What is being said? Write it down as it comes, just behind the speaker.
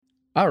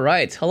All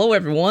right. Hello,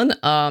 everyone.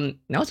 Now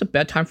it's a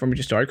bad time for me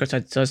to start because I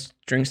just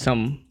drink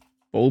some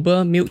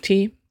boba milk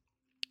tea.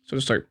 So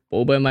just like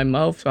boba in my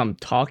mouth. So I'm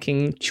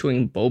talking,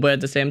 chewing boba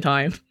at the same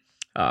time.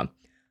 Uh,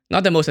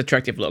 Not the most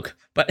attractive look.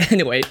 But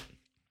anyway,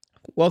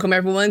 welcome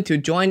everyone to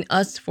join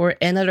us for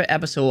another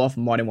episode of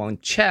Modern One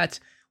Chat.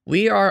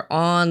 We are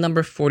on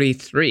number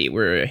 43.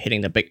 We're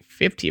hitting the big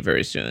 50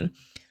 very soon.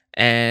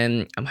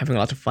 And I'm having a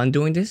lot of fun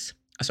doing this.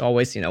 As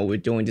always, we're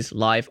doing this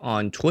live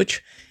on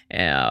Twitch.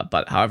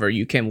 But however,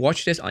 you can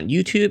watch this on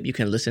YouTube. You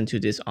can listen to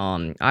this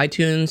on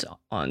iTunes,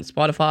 on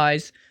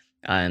Spotify,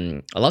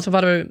 and a lot of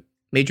other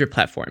major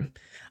platform.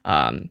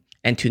 And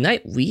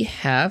tonight we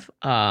have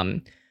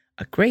a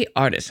great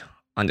artist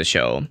on the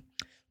show.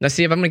 Let's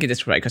see if I'm gonna get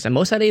this right, because I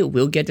most likely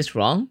will get this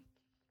wrong.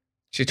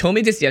 She told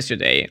me this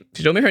yesterday.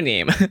 She told me her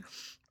name.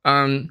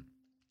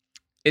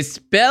 It's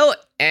spelled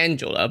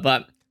Angela,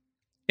 but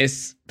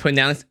it's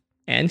pronounced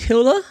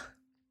Angela.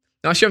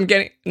 Not sure I'm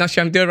doing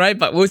it right,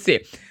 but we'll see.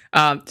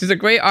 She's a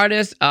great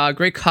artist,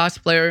 great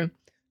cosplayer,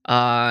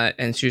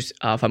 and she's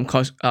from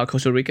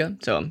Costa Rica.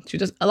 So she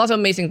does a lot of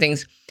amazing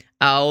things.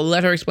 I'll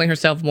let her explain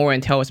herself more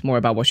and tell us more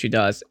about what she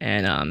does.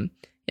 And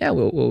yeah,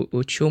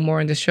 we'll chill more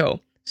in this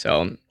show.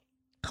 So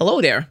hello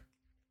there.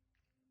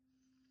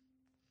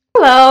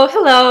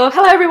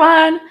 Hello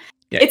everyone.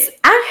 Yeah. It's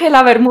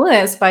Angela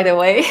Bermudez, by the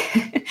way,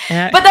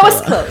 but that was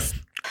close.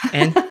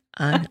 And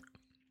I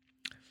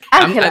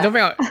don't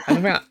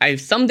think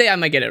someday I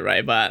might get it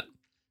right, but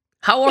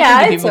how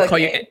often do people call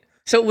you?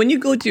 So when you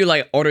go to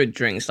like order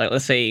drinks, like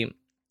let's say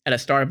at a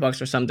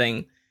Starbucks or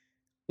something,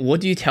 what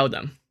do you tell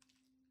them?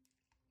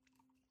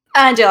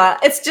 Angela,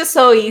 it's just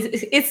so easy.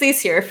 It's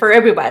easier for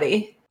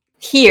everybody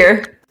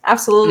here.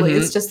 Absolutely,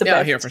 It's just the best.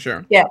 Yeah, here for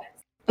sure. Yeah.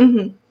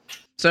 Mm-hmm.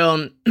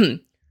 So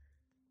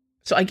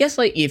I guess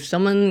like if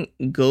someone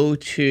go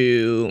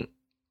to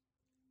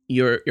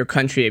your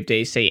country, if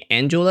they say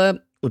Angela,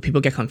 would people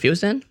get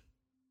confused then?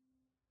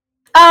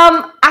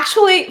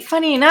 Actually,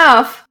 funny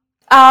enough,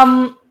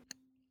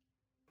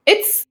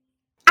 it's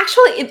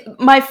actually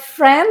my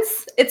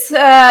friends.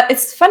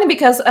 It's funny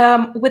because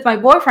with my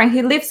boyfriend,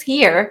 he lives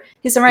here.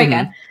 He's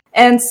American,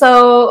 and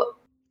so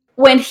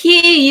when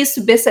he used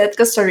to visit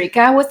Costa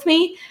Rica with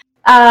me,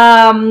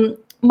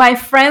 my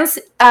friends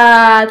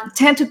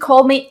tend to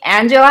call me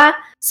Angela,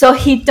 so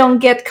he don't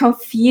get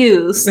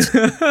confused.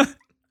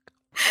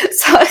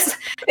 So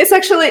it's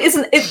actually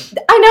isn't it?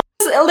 I know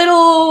it's a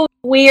little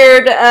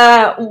weird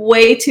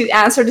way to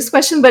answer this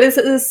question, but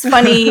it's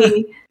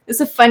funny. It's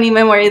a funny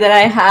memory that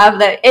I have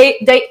that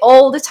they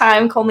all the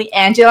time call me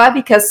Angela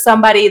because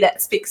somebody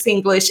that speaks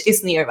English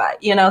is nearby,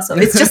 so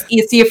it's just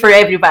easier for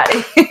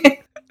everybody.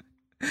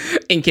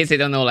 In case they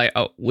don't know, like,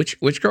 oh,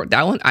 which girl?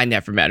 That one? I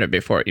never met her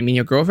before. You mean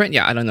your girlfriend?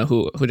 Yeah, I don't know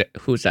who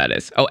that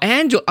is. Oh,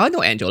 Angela. I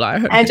know Angela. I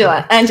heard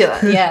Angela.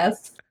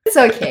 Yes, it's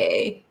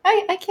okay.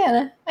 I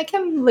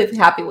can live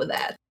happy with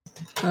that.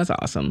 That's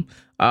awesome.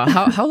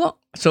 How long?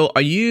 So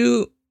are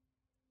you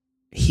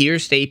here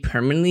stay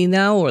permanently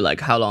now, or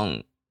like how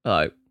long?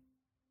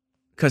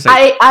 Because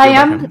I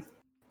am.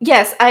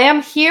 Yes, I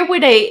am here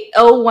with a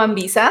O1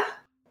 visa,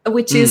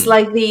 which is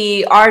like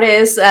the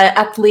artists,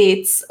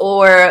 athletes,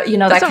 or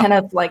that kind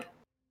of like.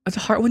 That's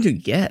a hard one to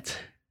get.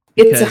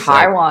 It's a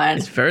hard one.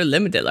 It's very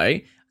limited,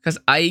 right? Because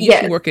I used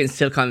to work in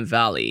Silicon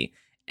Valley,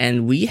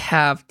 and we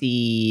have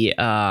the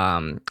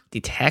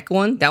tech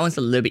one. That one's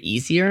a little bit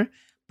easier,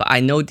 but I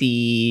know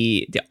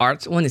the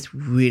arts one is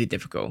really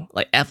difficult.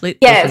 Like athlete,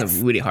 this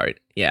one's really hard.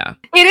 Yeah,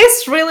 it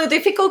is really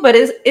difficult, but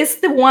it's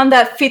the one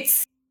that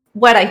fits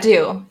what I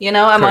do.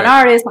 I'm an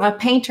artist. I'm a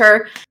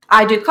painter.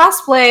 I do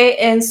cosplay,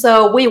 and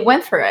so we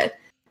went for it.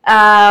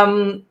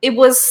 It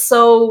was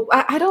so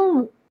I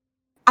don't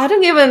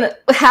even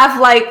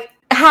have like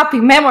happy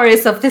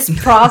memories of this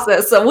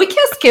process, so we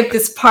can skip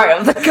this part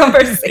of the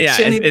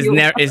conversation.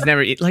 Yeah, it's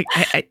never like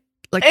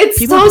like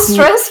it's so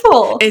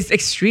stressful. It's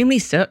extremely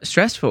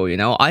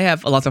stressful. I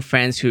have a lot of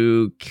friends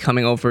who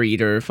coming over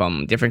either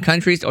from different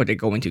countries or they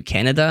go into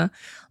Canada.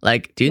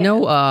 Like, do you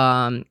know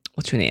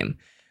what's her name?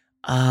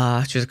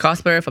 She's a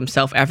cosplayer from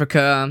South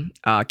Africa,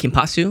 Kim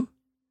Pasu.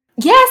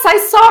 Yes, I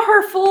saw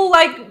her full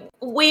like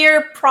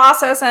weird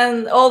process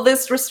and all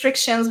these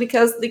restrictions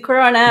because the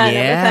corona and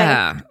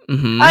everything.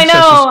 Mm-hmm. I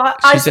know.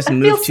 So she's just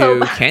moved to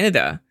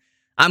Canada.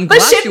 I'm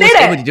glad she was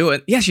able to do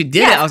it. Yeah, she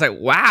did it. I was like,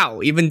 wow,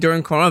 even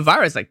during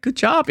coronavirus, like, good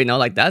job.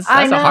 Like that's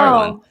a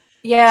hard one.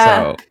 Yeah,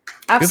 so, Good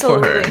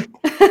absolutely.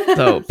 for her.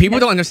 So people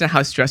don't understand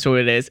how stressful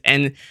it is.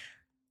 And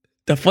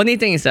the funny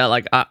thing is that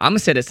like I'm a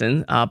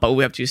citizen, but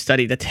we have to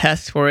study the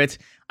test for it.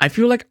 I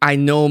feel like I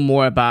know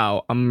more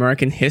about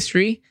American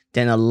history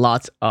than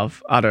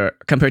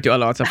compared to a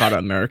lot of other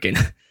American.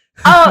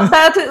 Oh,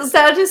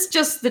 that is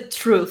just the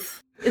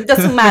truth. It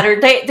doesn't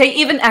matter. They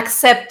even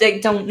accept they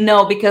don't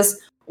know, because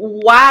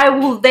why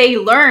would they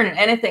learn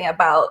anything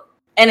about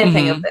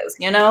anything of this?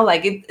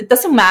 Like it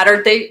doesn't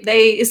matter. They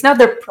it's not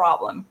their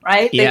problem,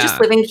 right? Yeah. They're just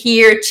living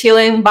here,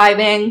 chilling,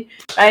 vibing,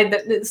 right?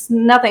 There's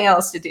nothing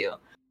else to do.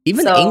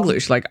 even So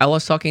English, like I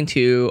was talking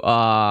to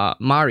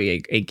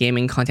Mari, a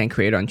gaming content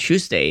creator on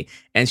Tuesday,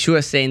 and she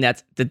was saying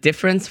that the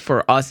difference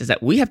for us is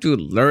that we have to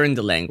learn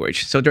the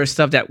language. So there's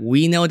stuff that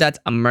we know that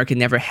America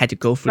never had to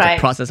go through the right.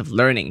 process of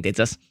learning. They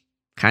just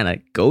kind of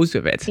goes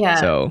with it. Yeah.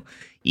 So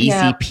easy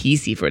Yeah.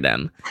 peasy for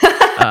them.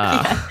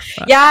 Yeah.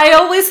 Yeah, I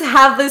always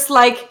have this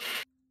like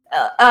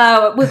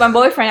with my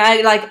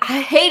boyfriend, I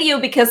hate you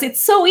because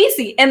it's so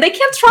easy, and they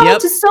can travel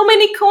Yep. to so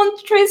many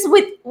countries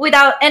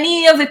without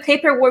any of the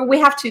paperwork we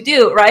have to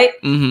do, right?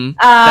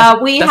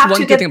 Mm-hmm. We That's have one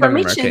to good get thing about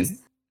American.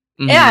 permissions.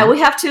 Mhm. Yeah, we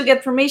have to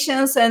get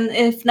permissions, and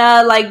if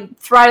not, like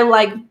try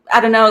like I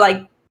don't know,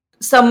 like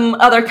some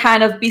other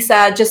kind of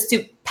visa just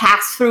to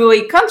pass through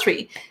a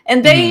country.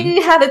 And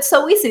they have it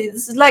so easy.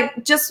 It's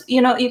like just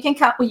you can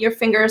count with your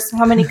fingers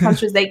how many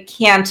countries they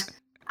can't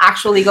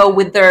actually go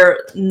with their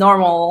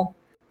normal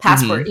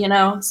passport.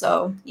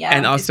 So yeah.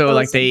 And it also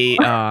like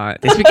goes-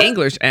 they speak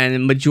English,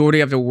 and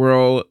majority of the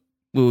world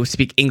will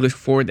speak English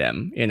for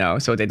them,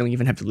 so they don't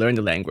even have to learn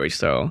the language.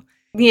 So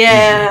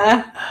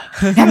yeah,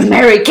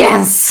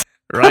 Americans.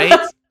 right.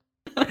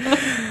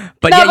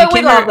 But No, yeah, but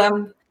we love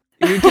them.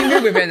 you came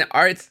here with an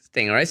arts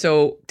thing, right?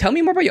 So tell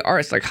me more about your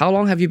arts. Like, how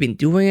long have you been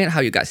doing it?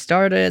 How you got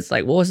started? It's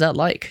like, what was that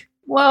like?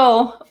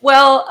 Well,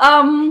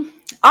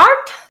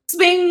 art's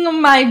been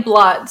in my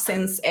blood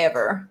since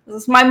ever.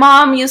 My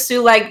mom used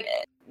to like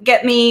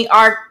get me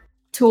art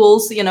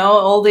tools,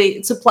 all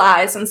the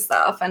supplies and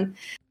stuff. And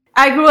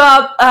I grew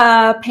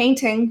up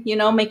painting,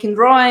 making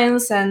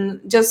drawings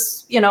and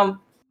just,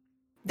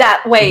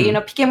 that way,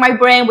 picking my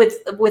brain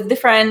with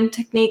different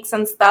techniques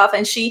and stuff.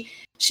 And she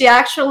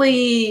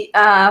actually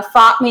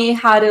taught me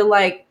how to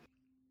like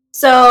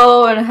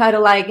sew and how to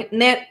like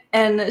knit,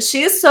 and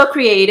she's so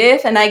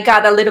creative, and I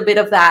got a little bit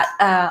of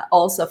that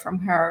also from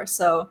her.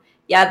 So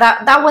yeah,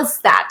 that was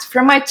that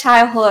from my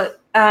childhood.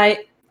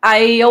 I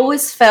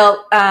always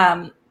felt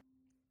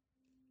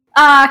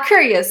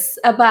curious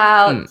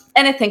about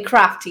anything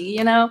crafty,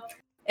 and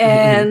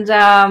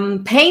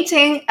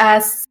painting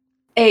as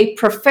a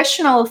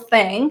professional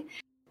thing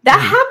that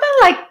happened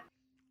like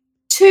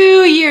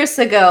 2 years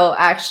ago,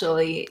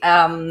 actually.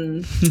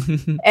 And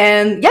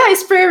yeah,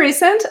 it's pretty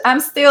recent. I'm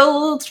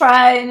still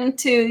trying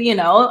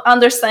to,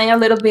 understand a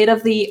little bit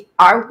of the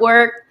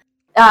artwork,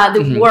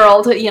 the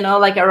world,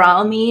 like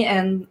around me,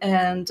 and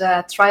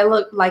try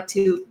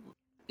to,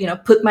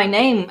 put my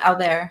name out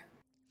there.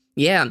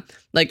 Yeah,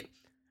 like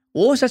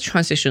what was that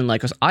transition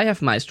like? Because I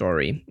have my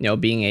story,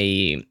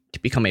 to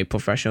become a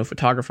professional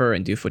photographer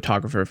and do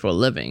photographer for a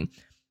living.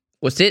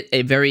 Was it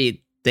a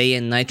very day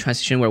and night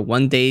transition where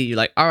one day you're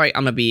like, all right,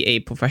 I'm gonna be a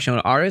professional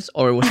artist,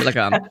 or was it like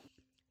a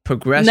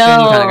progression?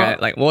 No. Kind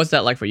of like, what was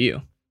that like for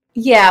you?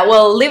 Yeah,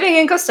 well, living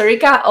in Costa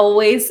Rica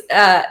always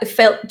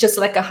felt just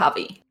like a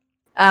hobby.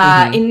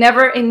 I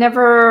never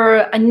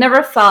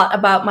thought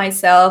about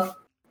myself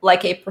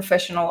like a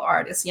professional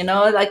artist.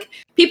 Like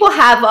people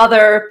have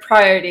other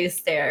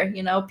priorities there.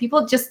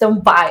 People just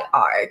don't buy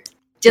art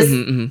just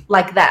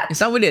like that. It's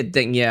not really a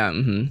thing, yeah.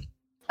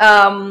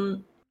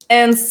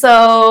 And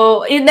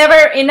so it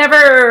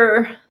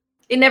never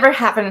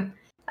happened.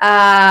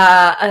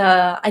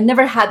 I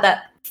never had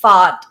that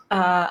thought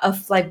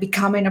of like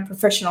becoming a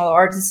professional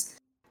artist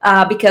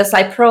because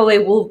I probably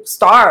will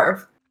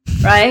starve,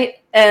 right?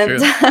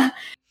 And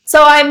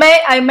so I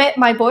met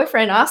my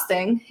boyfriend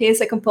Austin.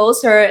 He's a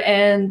composer,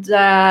 and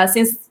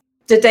since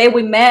the day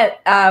we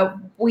met,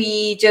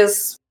 we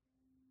just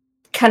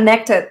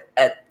connected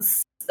at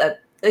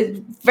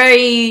a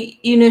very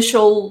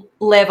unusual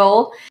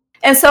level.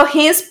 And so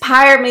he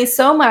inspired me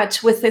so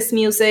much with his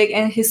music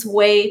and his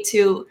way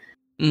to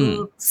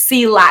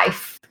see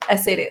life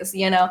as it is,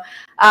 and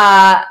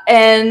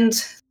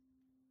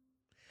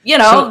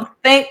So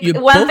one thing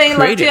led to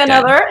created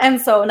another, and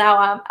so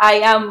now I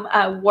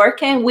am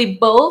working. We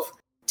both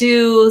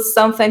do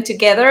something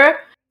together,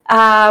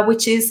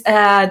 which is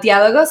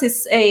Diálogos.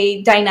 It's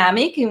a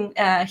dynamic.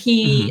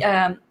 He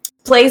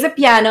plays the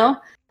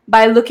piano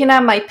by looking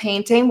at my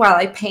painting while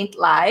I paint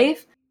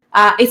live.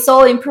 It's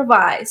all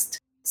improvised.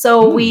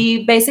 So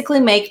we basically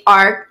make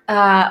art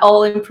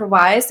all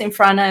improvised in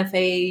front of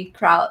a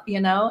crowd,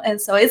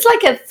 and so it's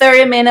like a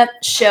 30-minute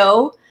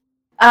show.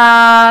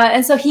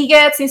 And so he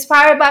gets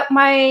inspired by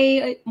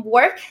my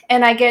work,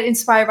 and I get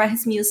inspired by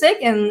his music,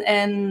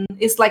 and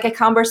it's like a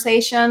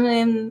conversation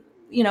in,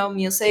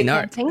 music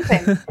and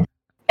painting.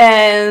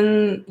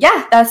 And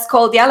yeah, that's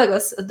called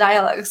Diálogos.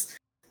 That's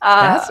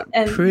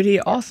pretty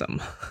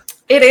awesome.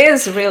 It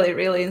is really,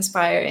 really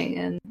inspiring,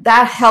 and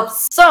that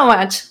helps so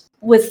much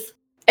with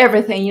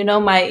everything,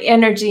 my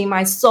energy,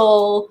 my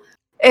soul.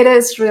 It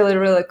is really,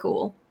 really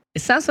cool.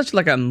 It sounds such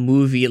like a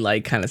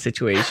movie-like kind of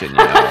situation,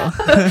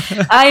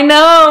 I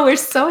know, we're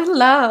so in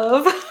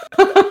love.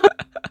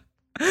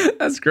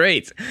 That's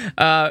great.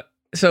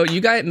 So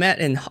you guys met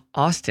in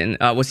Austin.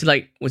 Was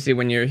it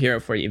when you're here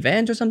for an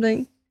event or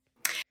something?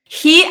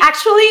 He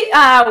actually,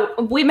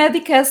 we met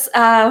because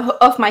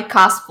of my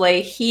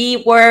cosplay.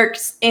 He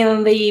works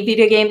in the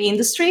video game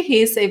industry.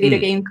 He's a video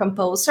game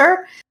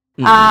composer.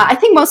 I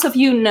think most of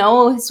you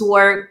know his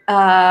work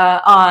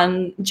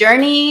on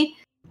Journey,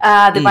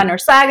 The Banner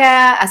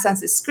Saga,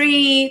 Assassin's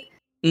Creed,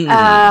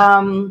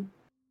 so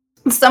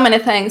many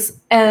things.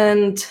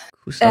 And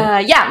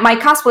my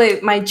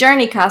cosplay, my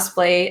Journey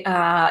cosplay,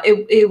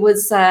 it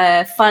was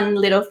a fun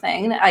little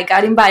thing. I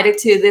got invited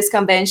to this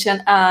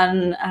convention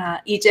on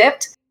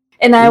Egypt.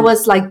 And I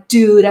was like,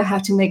 dude, I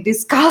have to make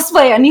this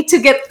cosplay. I need to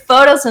get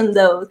photos in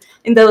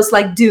those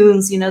like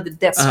dunes, the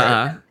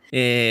desert.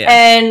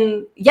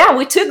 And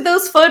we took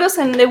those photos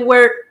and they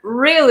were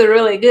really,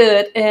 really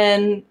good.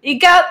 And it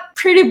got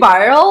pretty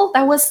viral.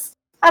 That was,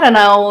 I don't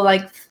know,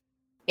 like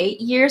 8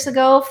 years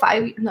ago,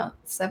 7.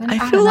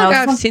 I feel like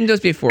I've seen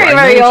those before. Very, I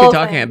know very what you're old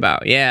talking thing.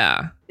 about.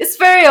 Yeah. It's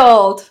very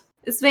old.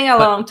 It's been a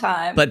long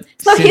time. But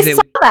so he saw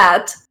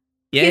that.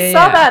 He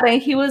saw that and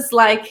he was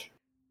like,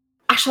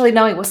 actually,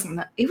 no, it wasn't.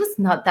 It was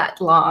not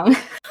that long.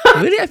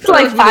 Really? I It's feel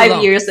like it was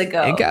 5 years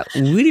ago. It got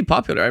really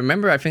popular. I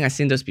remember, I think I've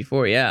seen those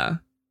before, yeah.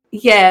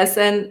 Yes,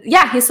 and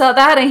he saw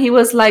that and he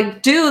was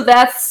like, dude,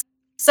 that's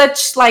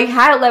such like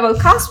high level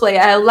cosplay.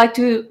 I would like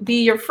to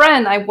be your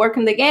friend. I work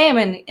in the game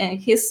and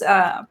his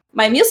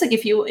my music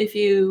if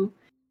you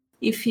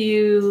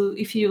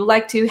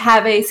like to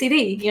have a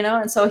CD,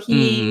 and so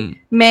he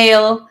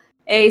mailed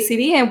a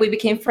CD and we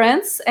became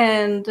friends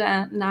and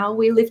now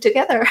we live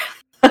together.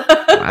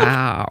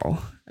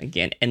 Wow.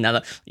 Again,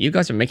 you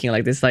guys are making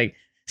like this like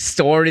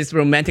story, this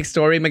romantic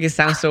story, make it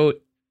sound so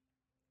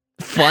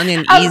fun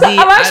and easy.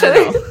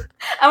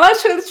 I'm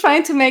actually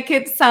trying to make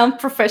it sound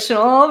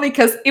professional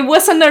because it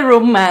wasn't a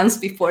romance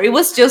before. It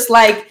was just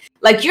like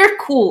you're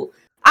cool,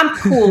 I'm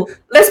cool.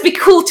 Let's be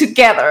cool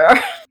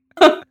together.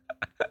 Oh,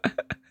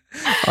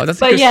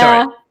 that's a good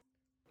start.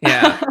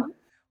 Yeah.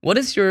 What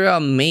is your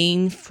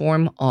main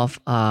form of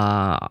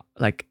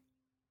like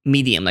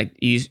medium? Like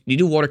you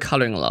do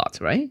watercoloring a lot,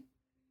 right?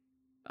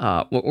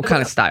 What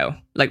kind of style?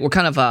 Like what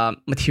kind of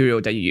material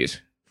that you use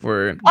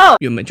for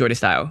your majority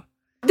style?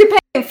 Depending.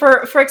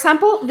 For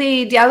example,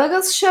 the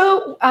Dialogos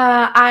show,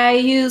 I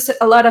use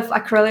a lot of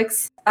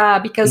acrylics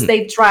because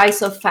they dry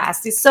so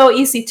fast. It's so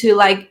easy to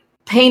like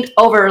paint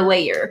over a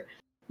layer.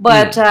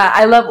 But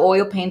I love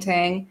oil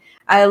painting.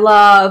 I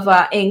love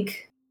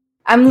ink.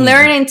 I'm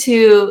learning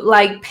to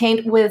like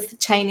paint with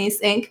Chinese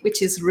ink,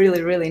 which is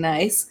really, really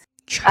nice.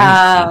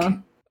 Chinese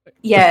ink?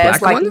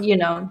 Yes, like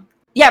one?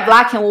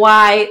 Black and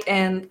white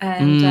and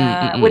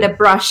with a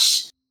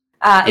brush.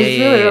 It's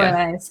really, really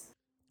nice.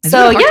 It's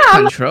so really hard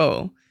to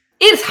control.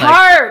 It's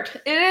hard.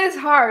 It is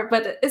hard,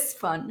 but it's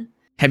fun.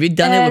 Have you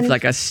done it with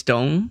like a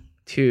stone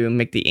to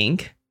make the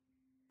ink?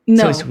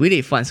 No. So it's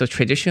really fun. So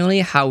traditionally,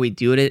 how we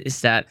do it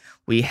is that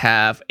we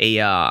have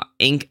a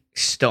ink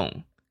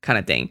stone kind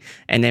of thing,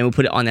 and then we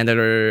put it on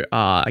another,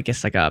 I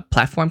guess like a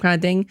platform kind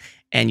of thing,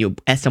 and you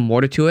add some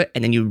water to it,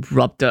 and then you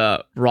rub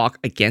the rock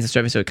against the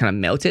surface so it kind of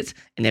melts it,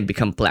 and then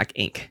become black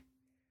ink.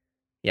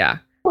 Yeah.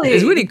 Really?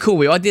 It's really cool.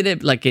 We all did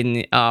it like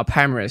in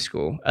primary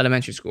school,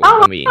 elementary school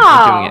when we were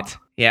doing it.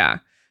 Yeah.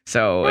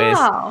 So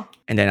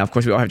and then of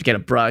course we all have to get a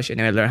brush and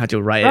then we learn how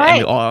to write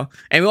it,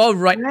 and we all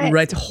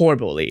write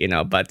horribly,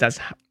 but that's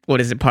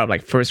what is it, part of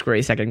like first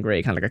grade, second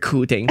grade, kind of like a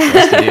cool thing for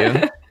us to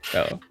do.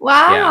 So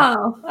I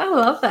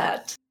love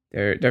that.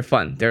 They're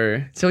fun.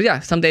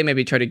 Someday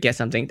maybe try to get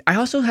something. I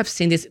also have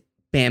seen this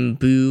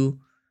bamboo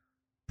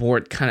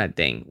board kind of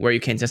thing where you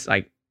can just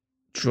like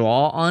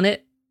draw on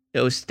it.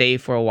 It'll stay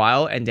for a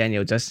while and then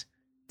it'll just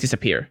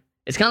disappear.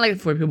 It's kind of like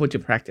for people to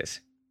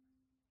practice.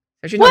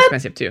 It's actually not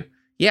expensive too.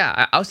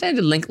 Yeah, I'll send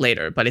you the link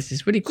later, but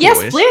it's really cool.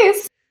 Yes,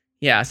 please.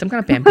 Yeah, some kind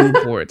of bamboo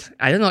board.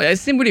 I don't know. It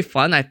seemed really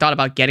fun. I thought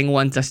about getting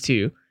one just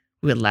to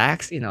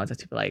relax, just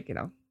to like,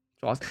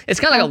 draw.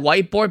 It's kind of like a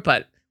whiteboard,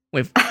 but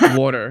with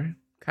water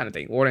kind of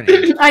thing. Water and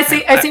ink. I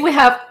see we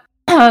have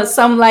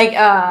some like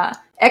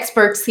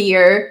experts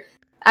here.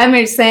 I'm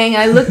just saying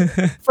I look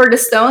for the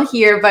stone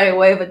here, by the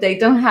way, but they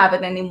don't have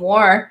it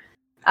anymore.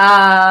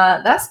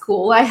 That's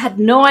cool. I had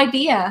no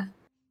idea.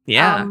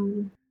 Yeah.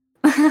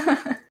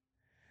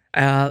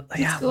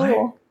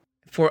 Cool.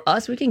 For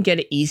us, we can get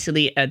it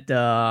easily at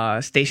the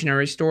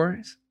stationery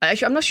stores.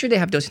 Actually, I'm not sure they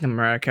have those in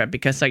America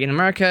because, like in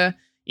America,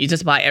 you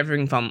just buy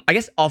everything from, I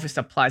guess, office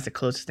supplies, the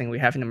closest thing we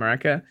have in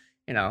America.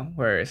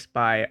 Whereas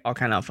buy all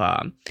kind of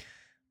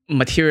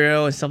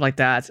material and stuff like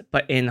that.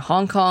 But in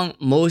Hong Kong,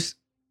 most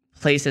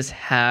places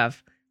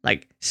have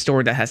like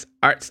store that has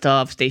art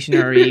stuff,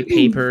 stationery,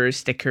 paper,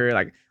 sticker,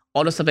 like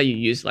all the stuff that you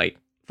use like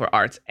for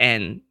art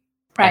and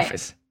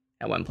office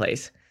at one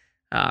place.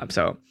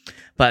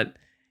 But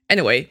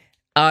anyway,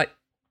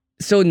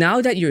 so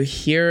now that you're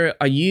here,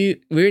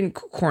 we're in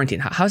quarantine.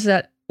 How's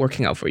that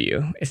working out for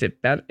you? Is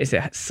it bad? Is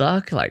it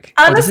suck? Like,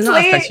 honestly, does it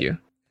not affect you?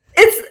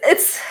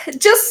 It's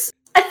just,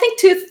 I think,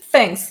 two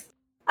things.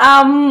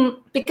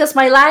 Because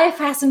my life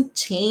hasn't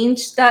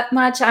changed that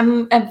much.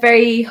 I'm a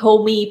very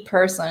homey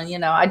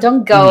person, I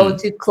don't go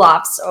to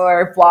clubs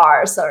or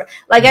bars or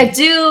like I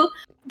do,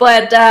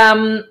 but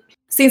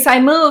since I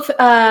moved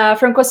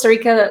from Costa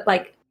Rica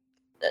like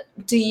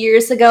 2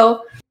 years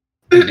ago,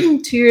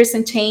 2 years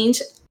and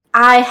change,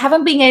 I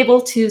haven't been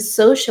able to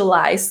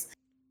socialize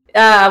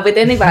with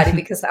anybody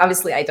because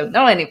obviously I don't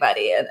know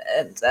anybody and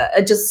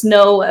I just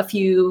know a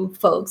few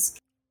folks.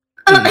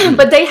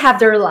 but they have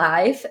their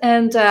life,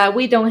 and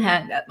we don't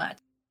hang that much.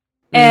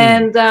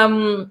 And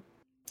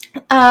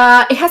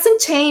it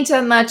hasn't changed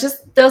that much.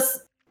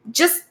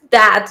 Just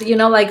that,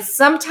 like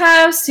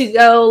sometimes to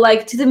go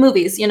like to the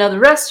movies, the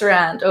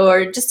restaurant,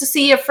 or just to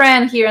see a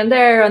friend here and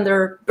there on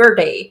their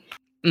birthday.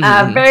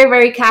 Very,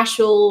 very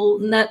casual,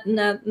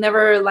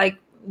 never like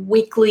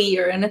weekly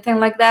or anything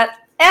like that.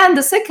 And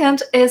the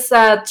second is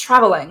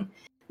traveling.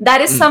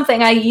 That is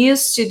something I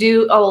used to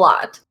do a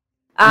lot.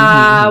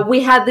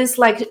 We had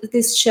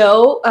this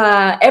show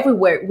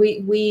everywhere.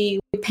 We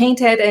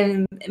painted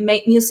and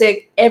made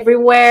music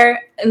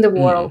everywhere in the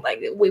world.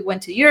 Like we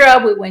went to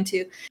Europe, we went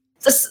to.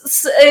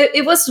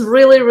 It was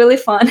really, really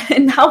fun.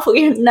 And now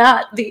we're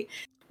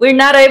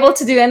not able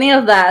to do any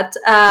of that.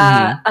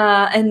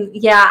 And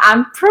yeah,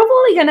 I'm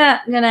probably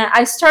gonna.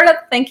 I started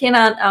thinking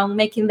on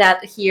making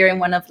that here in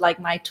one of like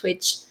my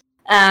Twitch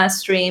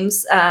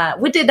streams.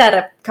 We did that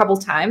a couple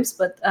times,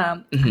 but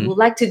I would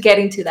like to get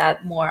into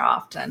that more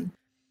often.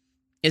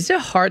 Is it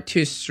hard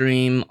to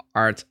stream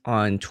art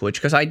on Twitch?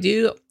 Because I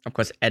do, of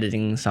course,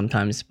 editing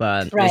sometimes,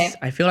 but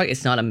I feel like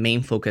it's not a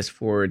main focus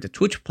for the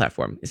Twitch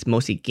platform. It's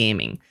mostly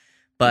gaming.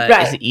 But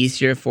is it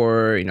easier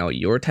for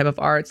your type of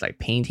arts, like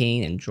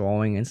painting and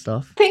drawing and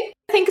stuff? I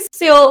think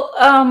still,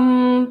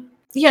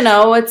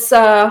 it's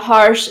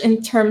harsh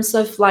in terms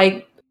of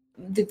like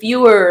the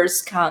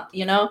viewers count.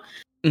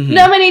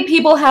 Not many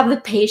people have the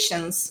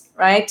patience,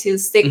 right, to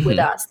stick with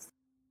us.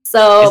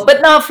 So,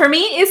 but no, for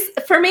me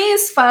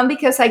it's fun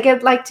because I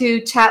get like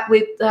to chat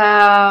with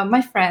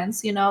my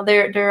friends.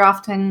 They're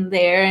often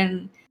there,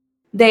 and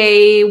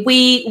we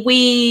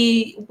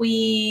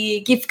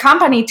give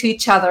company to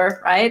each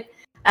other, right?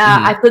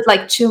 I put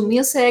like chill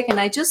music, and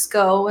I just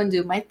go and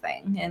do my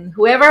thing. And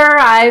whoever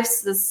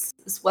arrives is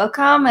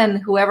welcome, and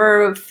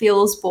whoever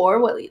feels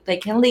bored, well, they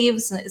can leave.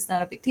 It's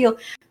not a big deal.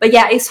 But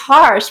yeah, it's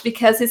harsh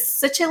because it's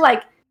such a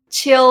like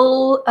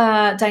chill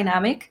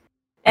dynamic,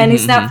 and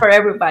it's not for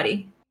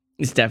everybody.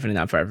 It's definitely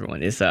not for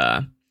everyone. It's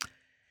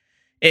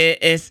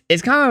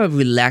it's kind of a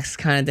relaxed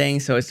kind of thing.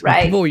 So it's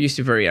people are used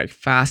to very like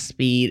fast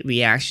speed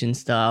reaction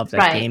stuff,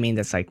 like gaming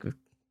that's like with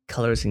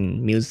colors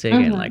and music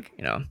and like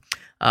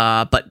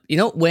but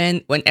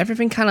when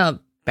everything kind of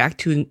back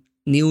to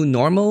new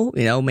normal,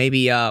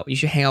 maybe you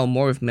should hang out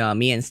more with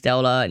me and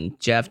Stella and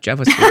Jeff. Jeff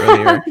was here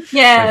earlier.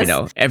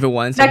 Yes,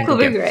 everyone, so that could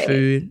be great.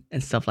 Food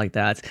and stuff like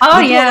that.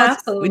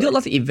 We do a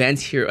lot of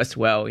events here as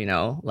well.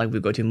 Like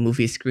we go to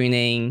movie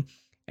screening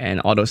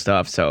and all those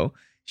stuff. So you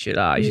should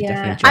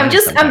definitely join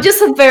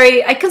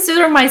I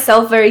consider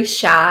myself very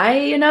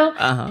shy,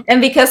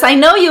 and because I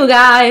know you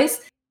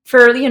guys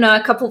for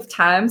a couple of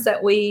times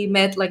that we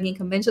met like in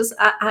conventions,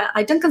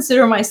 I don't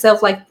consider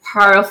myself like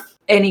part of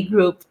any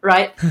group,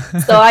 right?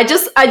 So I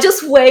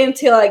just wait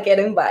until I get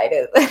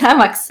invited.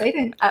 I'm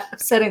excited. I'm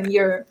accepting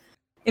your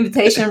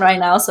invitation right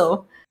now,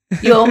 so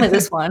you owe me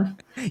this one.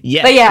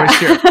 Yeah, but yeah,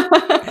 for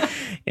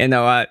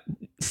sure.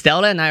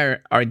 Stella and I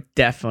are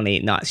definitely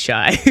not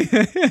shy.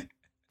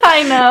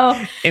 I know.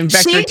 In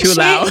fact, you're too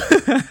loud.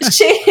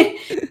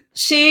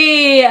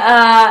 She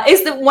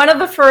is one of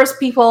the first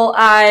people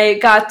I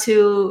got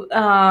to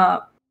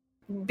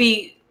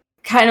be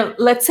kind of,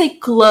 let's say,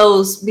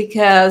 close,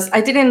 because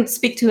I didn't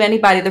speak to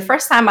anybody. The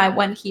first time I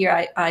went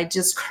here, I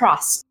just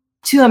crossed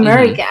to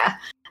America.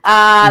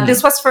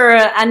 This was for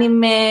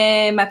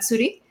Anime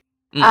Matsuri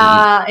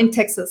in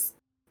Texas.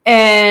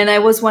 And I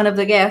was one of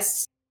the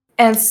guests.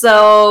 And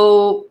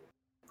so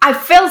I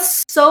felt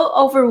so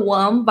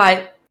overwhelmed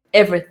by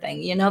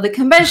everything. The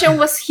convention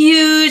was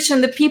huge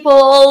and the people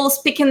all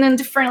speaking in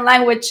different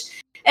language.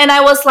 And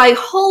I was like,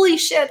 holy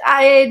shit,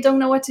 I don't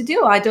know what to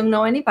do. I don't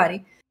know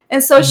anybody.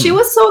 And so she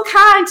was so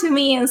kind to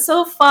me and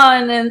so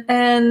fun.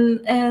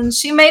 And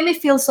she made me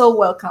feel so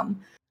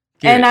welcome.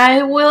 Good. And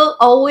I will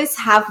always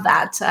have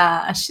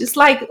that. She's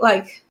like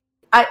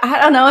I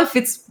don't know if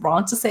it's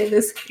wrong to say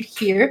this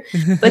here,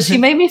 but she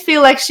made me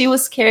feel like she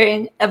was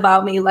caring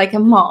about me like a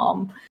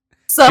mom.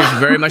 So she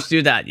very much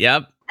do that.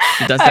 Yep.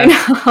 She does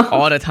that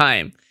all the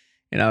time.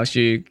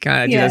 She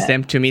kind of does the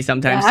same to me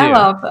sometimes too. I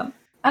love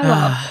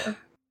them.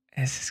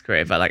 This is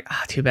great, but like,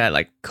 too bad.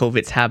 Like,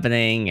 COVID's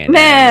happening, and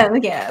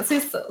yes,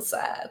 it's so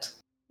sad.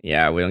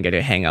 Yeah, we don't get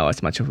to hang out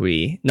as much as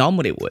we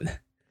normally would.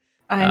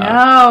 I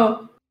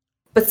know,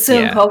 but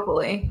soon,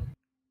 hopefully.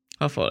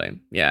 Hopefully,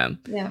 yeah.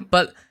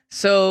 But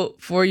so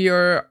for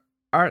your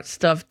art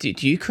stuff, do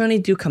you currently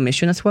do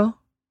commission as well?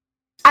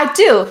 I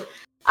do.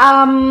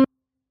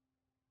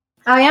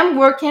 I am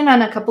working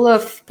on a couple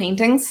of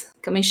paintings,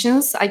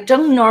 commissions. I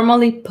don't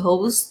normally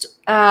post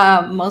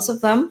most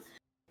of them,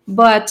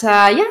 but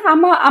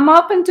I'm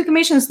open to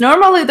commissions.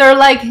 Normally they're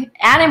like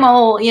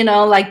animal,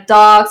 like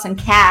dogs and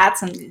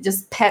cats and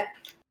just pet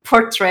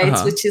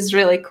portraits, which is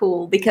really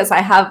cool because I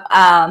have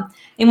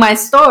in my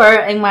store,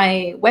 in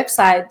my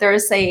website,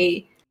 there's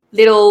a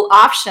little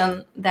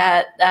option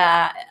that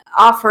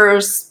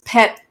offers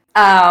pet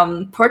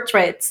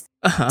portraits.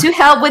 To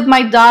help with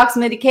my dog's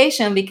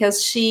medication,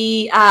 because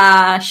she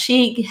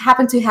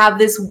happened to have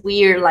this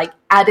weird like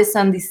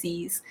Addison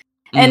disease,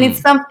 and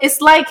it's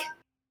like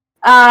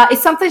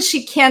it's something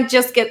she can't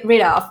just get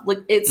rid of.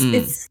 Like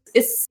it's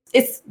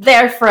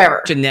there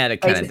forever.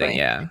 Genetic kind of basically. thing,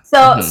 yeah.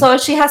 So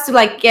she has to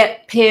like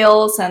get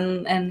pills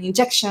and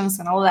injections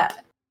and all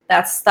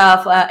that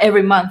stuff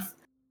every month.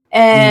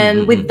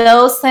 And with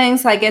those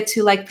things, I get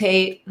to like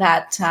pay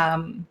that.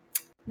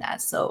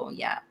 So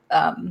yeah,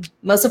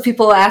 most of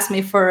people ask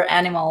me for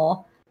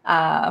animal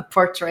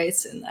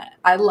portraits, and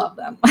I love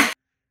them.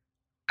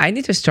 I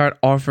need to start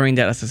offering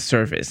that as a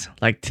service,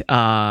 like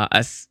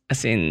as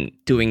in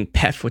doing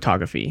pet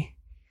photography.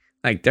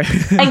 Like,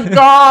 Thank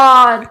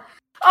God!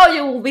 Oh,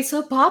 you will be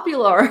so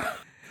popular.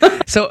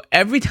 So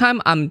every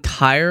time I'm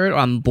tired or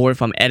I'm bored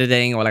from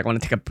editing or like want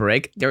to take a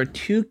break, there are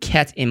 2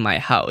 cats in my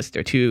house.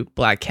 They're 2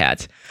 black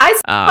cats. I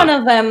saw one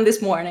of them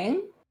this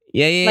morning.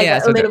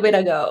 Yeah. A little bit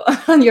ago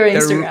on your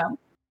Instagram.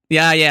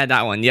 Yeah,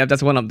 that one. Yep,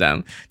 that's one of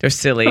them. They're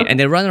silly and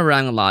they run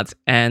around a lot.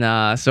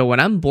 And so when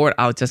I'm bored,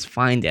 I'll just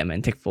find them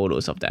and take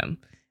photos of them.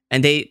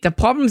 And the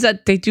problem is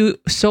that they do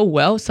so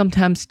well,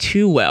 sometimes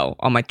too well,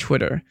 on my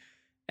Twitter,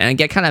 and I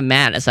get kind of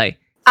mad. It's like,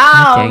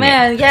 oh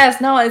man, yes,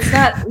 no, it's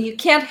not. You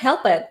can't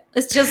help it.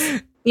 It's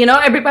just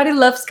everybody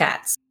loves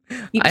cats.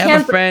 I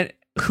have a friend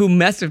who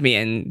messed with me,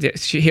 and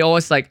he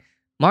always like,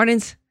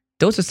 Martins,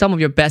 those are some of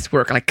your best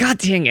work. I'm like, God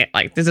dang it!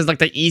 Like, this is like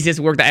the easiest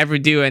work that I ever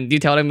do, and you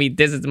telling me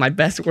this is my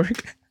best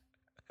work.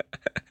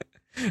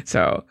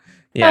 So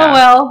yeah. Oh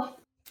well,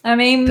 I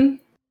mean,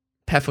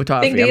 pet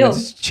photography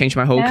almost changed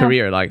my whole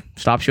career. Like,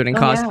 stop shooting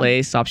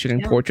cosplay, stop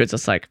shooting portraits.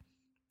 It's like,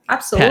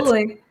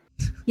 absolutely. Pet.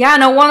 Yeah,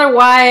 no wonder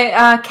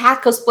why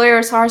cat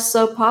cosplayers are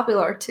so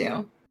popular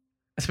too.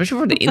 Especially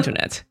for the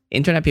internet.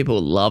 Internet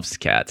people loves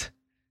cat.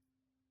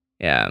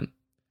 Yeah.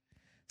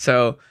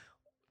 So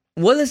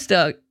what's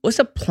the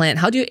plan?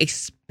 How do you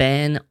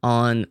expand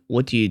on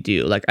what do you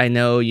do? Like, I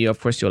know you of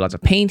course do lots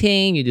of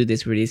painting. You do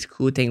this really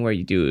cool thing where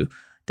you do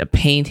the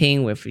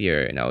painting with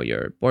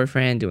your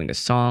boyfriend, doing the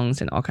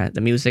songs and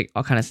the music,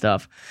 all kind of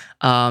stuff.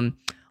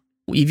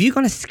 If you're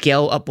gonna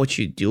scale up what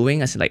you're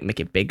doing, as in like make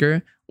it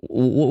bigger,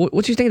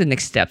 what do you think the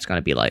next step's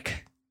gonna be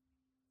like?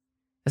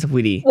 That's a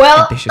really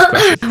ambitious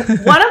question.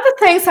 One of the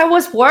things I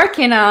was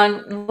working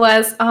on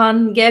was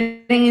on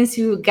getting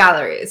into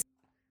galleries.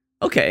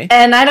 Okay.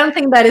 And I don't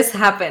think that is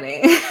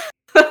happening.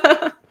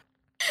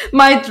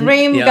 My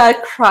dream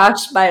got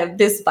crushed by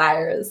this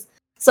virus.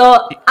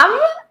 So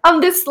I'm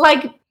on this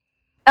like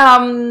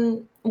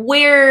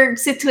weird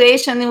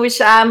situation in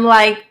which I'm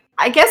like,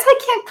 I guess I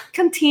can't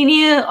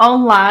continue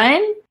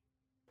online.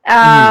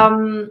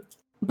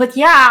 But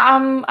yeah,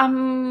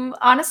 I'm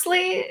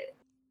honestly,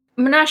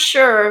 I'm not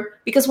sure,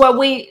 because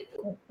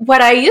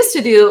what I used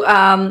to do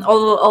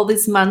all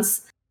these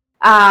months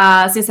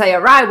since I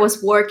arrived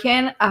was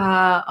working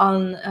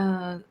on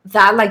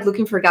that, like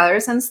looking for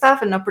galleries and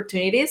stuff and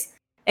opportunities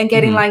and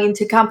getting like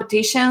into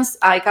competitions.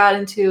 I got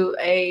into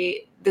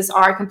this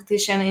art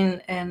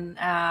competition in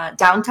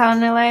downtown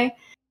LA,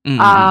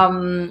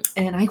 and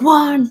I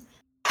won.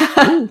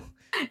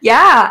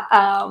 Yeah,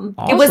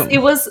 awesome.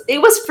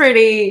 It was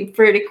pretty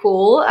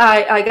cool.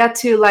 I got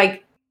to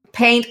like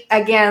paint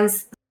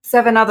against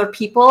 7 other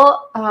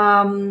people.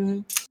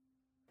 And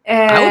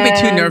I would be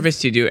too nervous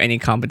to do any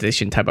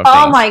competition type of thing.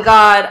 Oh my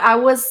God, I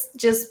was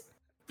just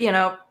it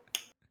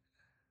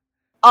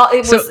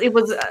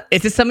was.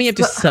 Is it something you have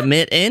to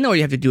submit in, or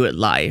you have to do it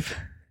live?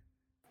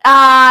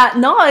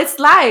 No, it's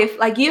live.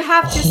 Like, you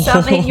have to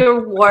submit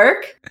your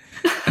work.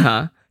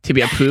 To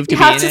be approved. You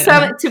have to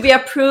submit to be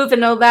approved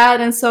and all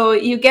that, and so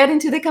you get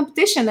into the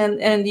competition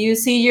and you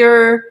see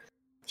your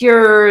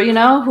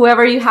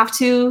whoever you have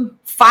to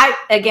fight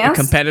against.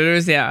 Your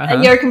competitors,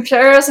 your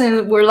competitors,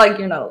 and we're like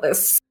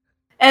this.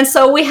 And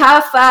so we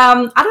have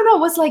I don't know,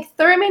 it was like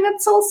 30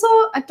 minutes also.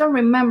 I don't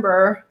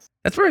remember.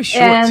 That's very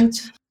short. And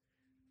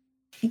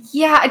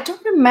yeah, I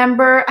don't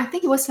remember. I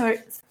think it was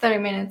 30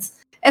 minutes.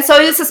 And so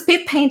it's a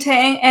speed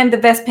painting, and the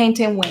best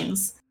painting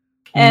wins.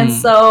 And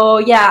so,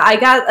 yeah, I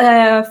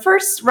got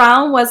first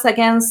round was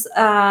against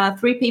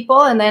 3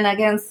 people, and then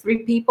against 3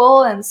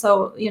 people. And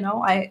so,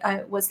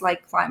 I was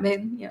like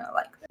climbing,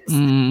 like this.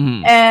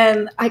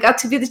 And I got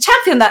to be the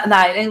champion that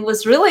night, and it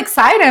was really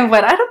exciting,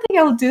 but I don't think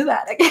I'll do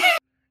that again.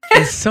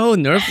 It's so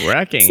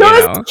nerve-wracking.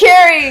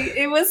 Scary.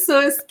 It was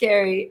so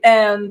scary.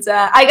 And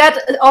I got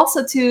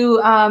also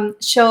to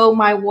show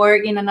my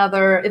work in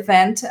another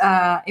event.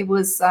 It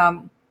was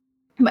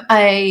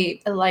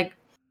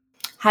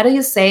how do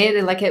you say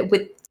it? Like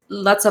with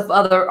lots of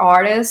other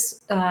artists.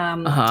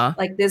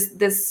 Like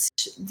this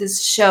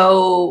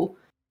show.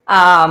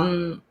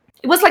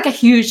 It was like a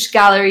huge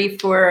gallery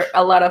for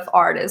a lot of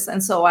artists,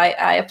 and so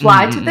I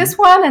applied to this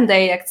one, and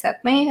they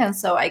accept me, and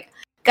so I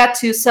got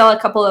to sell a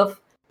couple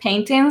of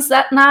paintings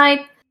that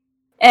night.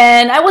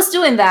 And I was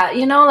doing that,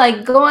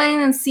 like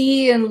going and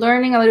see and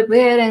learning a little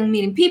bit and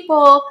meeting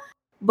people.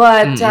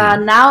 But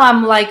now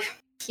I'm like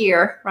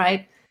here,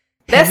 right?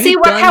 Let's see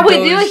what can we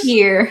do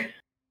here.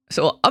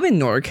 So up in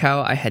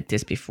NorCal, I had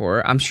this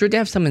before. I'm sure they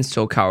have some in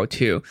SoCal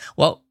too.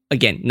 Well,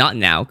 again, not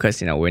now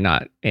because we're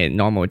not in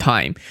normal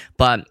time.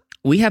 But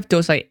we have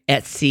those like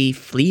Etsy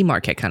flea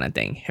market kind of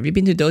thing. Have you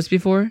been to those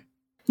before?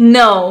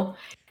 No.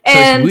 So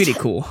it's really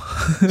cool.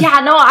 Yeah,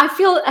 no, I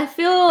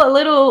feel a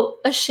little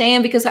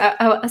ashamed because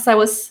as I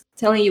was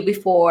telling you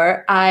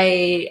before,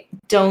 I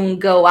don't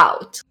go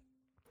out.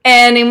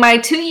 And in my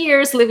 2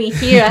 years living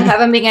here, I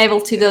haven't been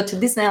able to go to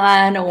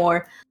Disneyland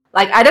or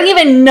like I don't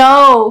even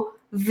know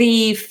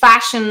the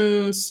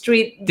fashion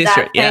street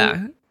District, that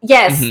thing. yeah.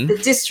 Yes, the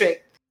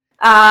district.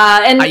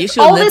 And I used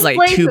to all live these like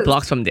places. 2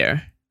 blocks from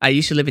there. I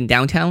used to live in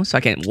downtown, so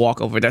I can walk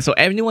over there. So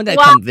everyone that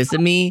Wow. come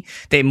visit me,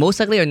 they most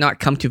likely are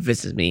not come to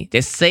visit me. They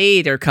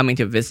say they're coming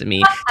to visit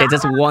me. They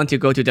just want to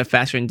go to the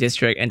fashion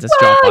district and just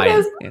drop by.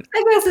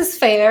 I guess it's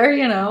fair,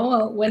 you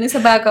know. When it's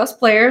about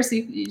cosplayers,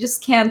 you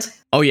just can't.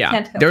 Oh yeah,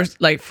 Can't help there's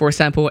like, for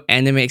example,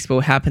 Anime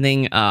Expo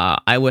happening.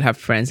 I would have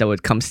friends that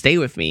would come stay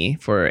with me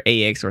for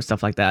AX or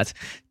stuff like that,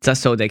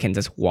 just so they can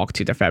just walk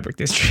to the fabric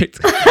district.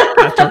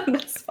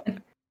 That's funny.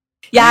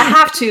 Yeah, I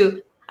have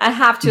to.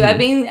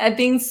 Mhm. I've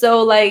been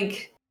so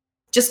like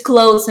just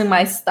closing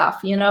my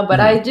stuff, you know.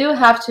 But I do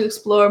have to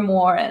explore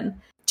more and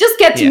just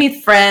get to Yeah.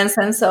 meet friends.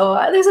 And so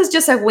this is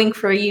just a wink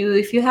for you.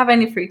 If you have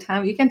any free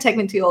time, you can take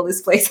me to all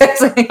these places.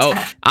 Oh,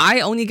 I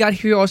only got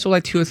here also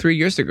like 2 or 3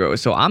 years ago,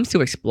 so I'm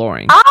still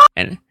exploring. Oh!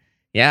 And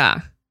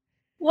yeah,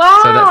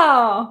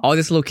 Wow. all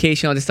this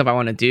location, all this stuff I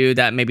want to do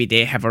that maybe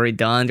they have already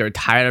done, they're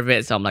tired of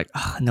it. So I'm like,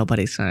 oh,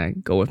 nobody's gonna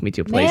go with me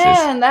to places.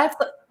 Man, that's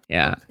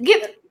Yeah.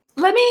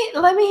 let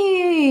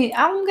me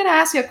I'm gonna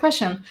ask you a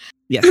question.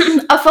 Yes.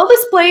 Of all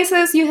these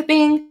places you have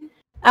been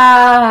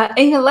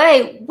in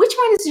LA, which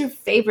one is your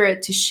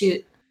favorite to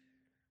shoot?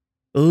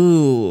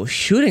 Ooh,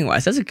 shooting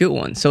wise, that's a good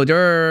one.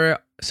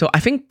 So I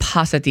think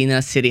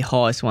Pasadena City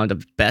Hall is one of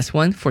the best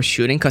one for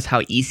shooting because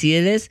how easy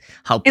it is,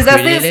 how Is pretty that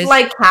it this is.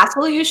 like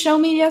castle you showed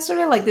me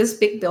yesterday, like this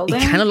big It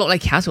building? kind of look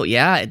like castle,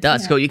 yeah, it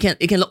does. Yeah. So it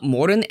can look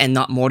modern and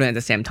not modern at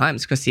the same time.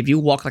 Because if you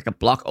walk like a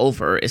block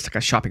over, it's like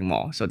a shopping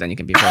mall. So then you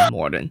can be very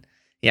modern.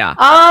 Yeah.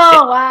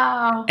 Oh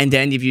wow. And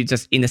then if you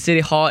just in the city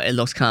hall, it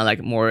looks kind of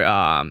like more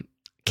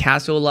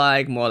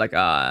castle-like, more like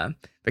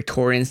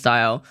Victorian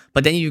style.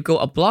 But then you go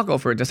a block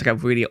over, there's like a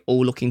really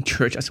old-looking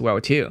church as well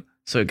too.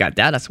 So you got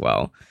that as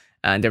well,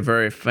 and they're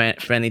very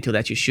friendly to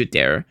let you shoot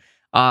there.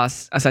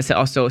 As I said,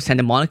 also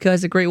Santa Monica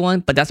is a great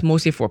one, but that's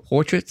mostly for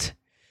portraits.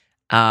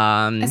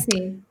 I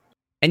see.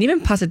 And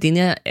even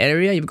Pasadena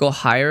area, you go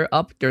higher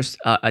up, there's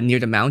near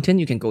the mountain,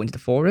 you can go into the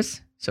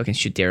forest, so you can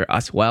shoot there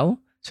as well.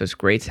 So it's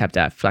great to have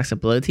that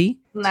flexibility.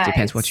 Nice.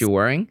 Depends what you're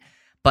wearing.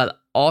 But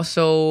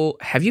also,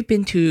 have you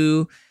been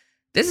to?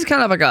 This is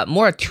kind of like a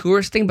more a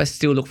tourist thing, but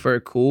still look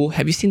very cool.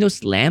 Have you seen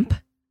those lamp?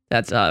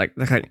 That's like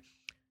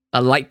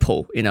a light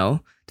pole, you know?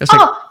 There's like,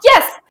 Oh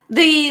yes,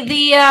 the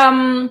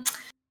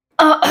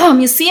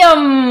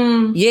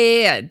museum.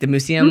 yeah, the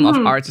Museum of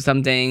Mhm. Arts or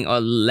something, or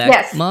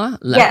Yes. LACMA,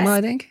 Yes.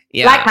 I think.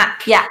 Yeah, Black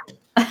map. Yeah.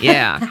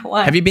 yeah. That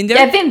one. Have you been there?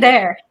 Yeah, I've been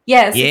there.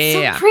 Yes. It's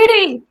Yeah. so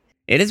pretty.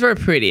 It is very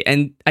pretty.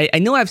 And I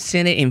know I've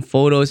seen it in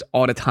photos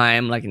all the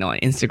time, like, on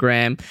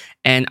Instagram.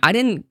 And I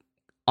didn't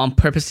on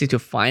purposely to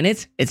find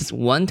it. It's just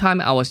one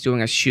time I was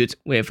doing a shoot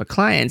with a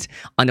client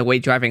on the way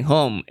driving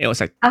home. It was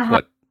like,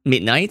 Uh-huh.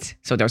 midnight?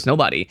 So there was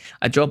nobody.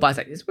 I drove by, it's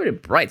like, it's very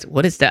bright.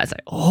 What is that? It's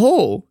like,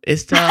 oh,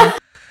 it's the...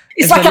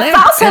 It's the like a lamp.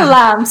 thousand Yeah.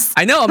 lamps.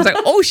 I know. I was like,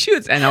 oh,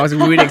 shoot. And I was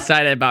really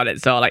excited about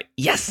it. So like,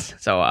 yes.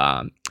 So,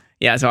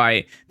 yeah, so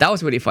that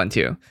was really fun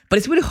too. But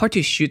it's really hard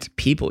to shoot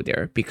people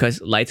there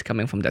because light's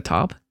coming from the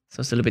top. So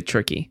it's a little bit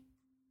tricky.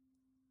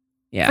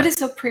 Yeah. But it's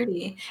so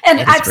pretty. And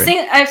It is I've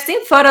pretty.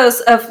 seen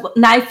photos of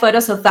night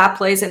photos of that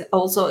place, and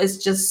also it's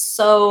just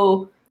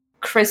so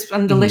crisp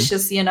and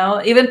delicious, you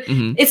know. Even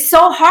Mhm. it's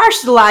so harsh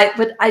the light,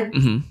 but I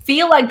Mhm.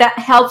 feel like that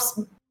helps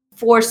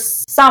for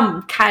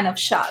some kind of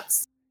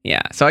shots.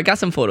 Yeah, so I got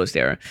some photos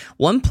there.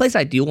 One place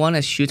I do want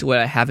to shoot where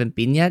I haven't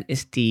been yet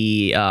is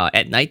the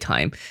at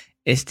nighttime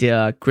is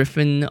the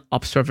Griffin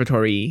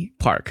Observatory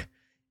Park.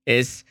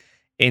 It's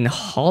in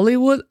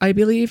Hollywood, I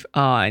believe.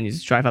 And you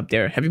just drive up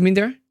there. Have you been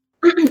there?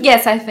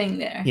 Yes, I think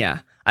there. Yeah,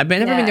 I've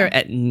never been Yeah. there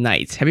at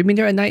night. Have you been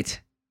there at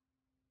night?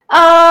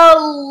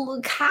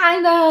 Oh,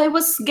 kinda. It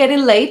was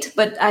getting late,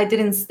 but I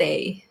didn't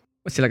stay.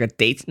 Was it like a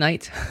date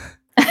night?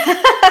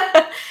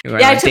 You were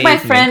Yeah, on I a took my date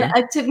and friend. then-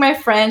 I took my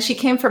friend. She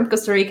came from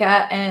Costa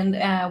Rica,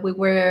 and we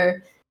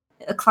were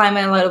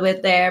climbing a little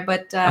bit there.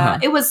 But Uh-huh.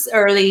 it was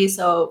early,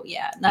 so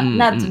yeah, not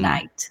Mm.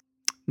 tonight.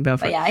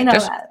 Belfast. But yeah, I know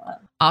There's- that one.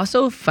 I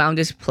also found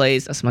this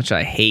place as much as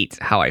I hate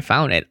how I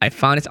found it. I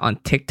found it on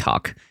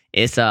TikTok.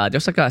 It's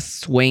there's like a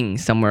swing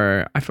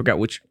somewhere. I forgot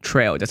which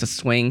trail. There's a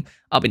swing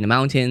up in the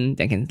mountain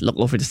that can look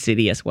over the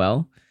city as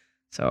well.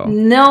 So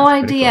No that's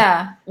pretty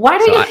idea. Why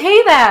do So you I-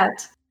 hate that?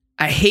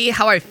 I hate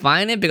how I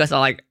find it because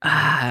I'm like,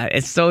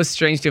 it's so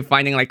strange to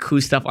finding like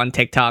cool stuff on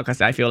TikTok because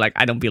I feel like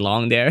I don't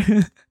belong there.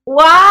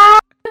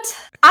 What?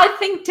 I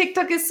think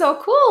TikTok is so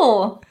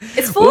cool.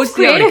 It's full We'll of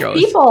see how it creative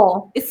goes.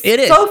 people. It's It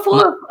is. so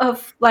full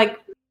of like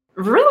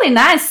really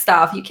nice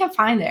stuff you can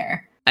find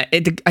there.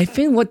 I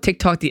think what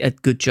TikTok did a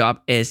good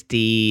job is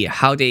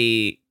how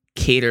they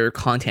cater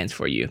content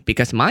for you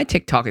because my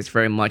TikTok is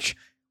very much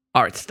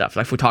art stuff,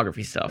 like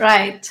photography stuff.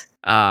 Right.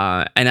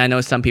 And I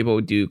know some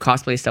people do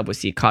cosplay stuff. We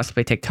see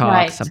cosplay TikTok.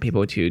 Right. Some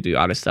people do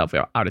other stuff,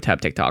 or other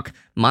type TikTok.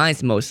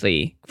 Mine's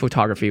mostly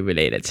photography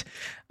related.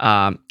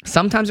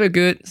 Sometimes they're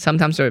good,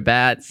 sometimes they're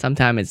bad.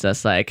 Sometimes it's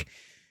just like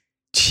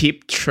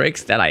cheap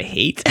tricks that I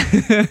hate.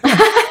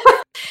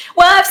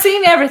 Well, I've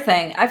seen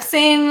everything. I've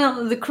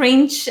seen the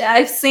cringe.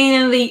 I've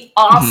seen the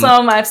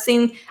awesome.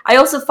 I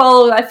also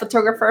follow like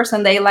photographers,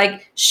 and they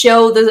like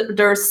show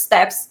their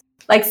steps.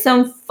 Like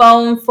some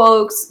phone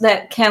folks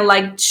that can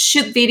like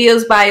shoot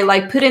videos by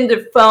like putting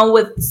their phone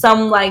with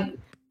some like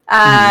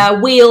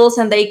wheels,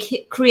 and they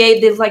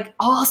create this like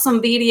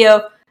awesome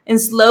video in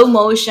slow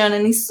motion,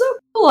 and it's so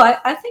cool.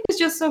 I think it's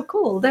just so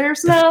cool.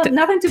 There's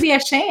nothing to be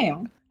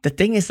ashamed. The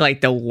thing is,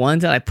 like, the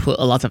ones that I put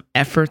a lot of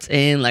efforts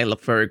in, like,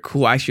 look very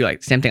cool. Actually,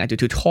 like, same thing. I do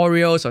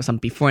tutorials or some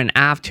before and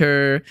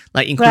after,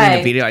 like, including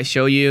the video I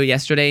showed you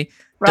yesterday.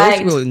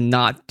 Those will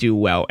not do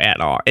well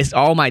at all. It's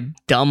all my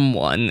dumb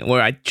one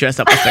where I dress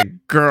up as a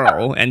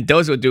girl, and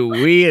those will do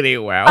really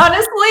well.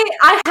 Honestly,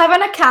 I have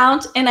an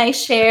account and I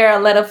share a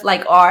lot of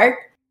like art.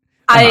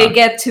 I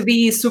get to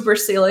be super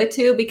silly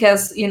too,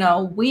 because you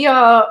know we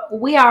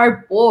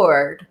are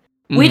bored.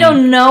 We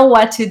don't know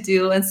what to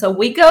do, and so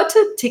we go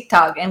to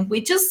TikTok and we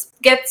just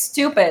get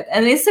stupid,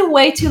 and it's a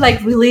way to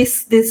like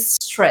release this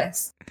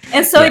stress.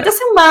 And so it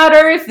doesn't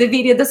matter if the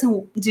video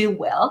doesn't do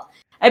well.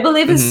 I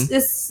believe it's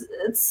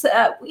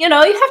you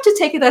know, you have to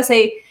take it as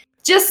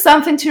just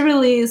something to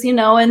release, you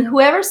know, and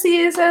whoever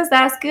sees us,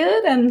 that's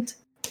good. And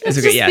it's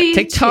okay. Yeah,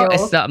 TikTok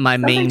is not my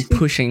main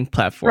pushing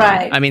platform.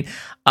 Right. I mean,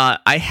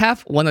 I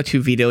have 1 or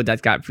 2 videos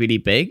that got really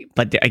big,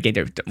 but again,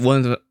 they're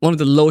one of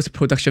the lowest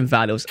production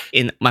values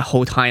in my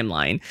whole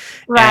timeline.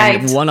 Right.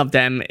 And one of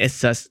them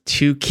is just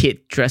 2 kids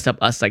dressed up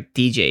as like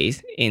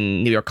DJs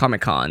in New York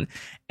Comic Con,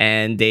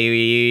 and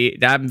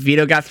that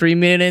video got 3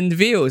 million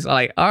views. I'm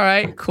like, all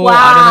right, cool. Wow.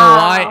 I don't know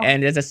why,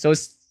 and it's just so.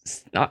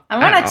 I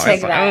want to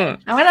check that.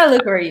 I want to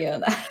look for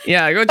you.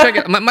 Yeah, go check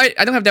it.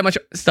 I don't have that much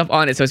stuff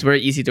on it, so it's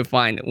very easy to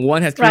find.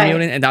 One has 3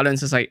 million, and the other one's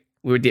just like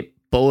we did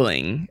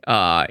bowling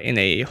in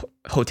a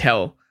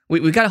hotel.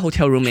 We got a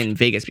hotel room in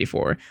Vegas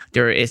before.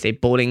 There is a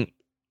bowling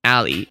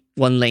alley,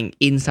 1 lane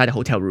inside the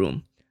hotel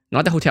room.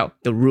 Not the hotel,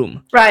 the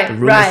room. Right. The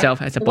room itself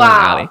has a bowling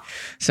alley.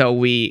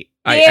 So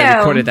I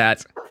recorded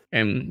that,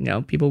 and you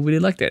know, people really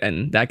liked it,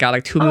 and that got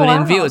like 2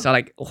 million views. I'm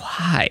like,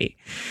 why?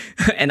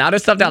 And other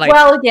stuff that like,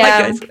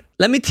 guys,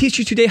 let me teach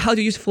you today how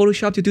to use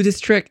Photoshop to do this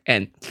trick,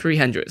 and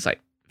 300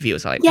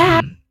 views. I'm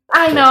like,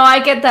 I know, I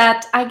get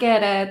that, I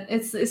get it.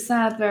 It's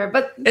sad there,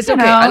 but it's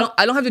okay.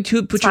 I don't have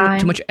to put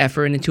too much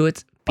effort into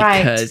it,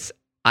 because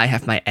I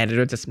have my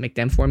editor just make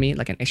them for me,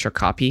 like an extra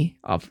copy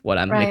of what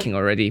I'm making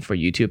already for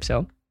YouTube.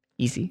 So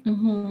easy.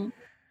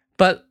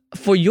 But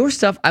for your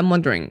stuff, I'm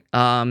wondering,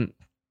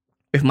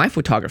 with my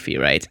photography,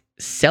 right?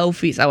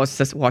 Selfies. I was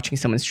just watching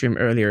someone stream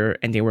earlier,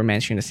 and they were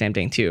mentioning the same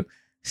thing too.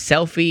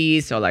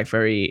 Selfies or like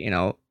very, you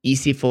know,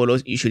 easy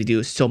photos usually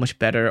do so much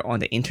better on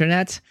the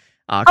internet.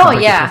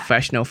 Compared to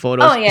professional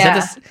photos. Oh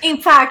yeah. In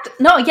fact,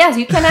 yes,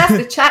 you can ask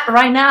the chat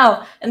right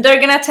now, and they're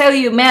gonna tell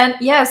you, man,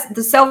 yes,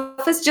 the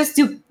selfies just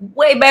do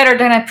way better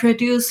than a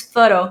produced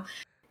photo.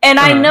 And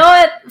I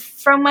know it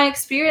from my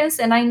experience,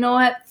 and I know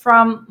it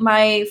from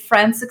my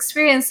friends'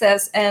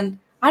 experiences, and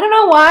I don't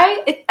know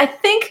why. I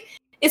think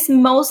it's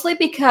mostly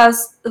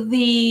because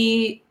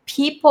the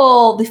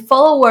people, the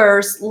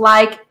followers,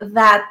 like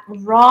that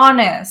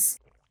rawness,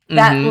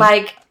 that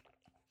like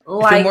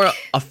more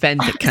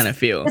authentic kind of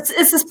feel.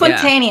 It's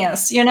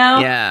spontaneous, you know?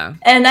 Yeah.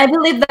 And I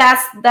believe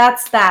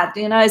that's that,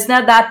 you know, it's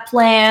not that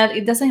planned.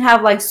 It doesn't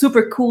have like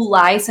super cool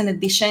lights in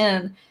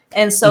addition.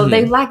 And so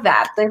they like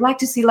that. They like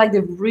to see like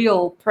the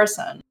real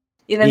person,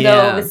 even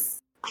though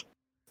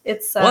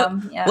it's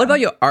What about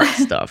your art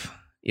stuff?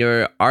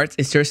 Your art,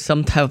 is there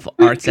some type of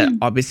arts that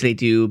obviously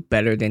do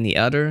better than the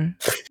other?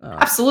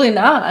 Absolutely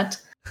not.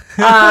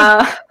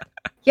 It's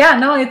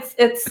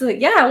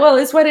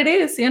what it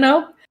is, you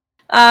know?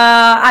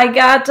 I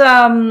got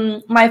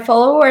my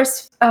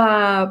followers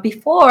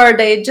before,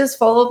 they just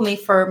followed me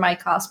for my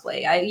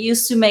cosplay. I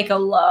used to make a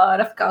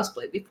lot of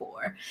cosplay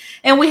before,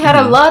 and we had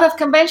a lot of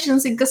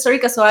conventions in Costa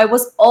Rica, so I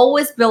was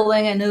always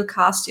building a new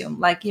costume,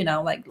 like, you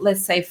know, like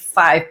let's say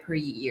 5 per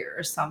year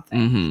or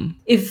something,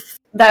 if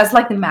that's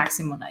like the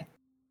maximum.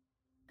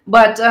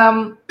 But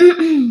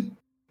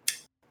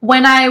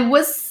when I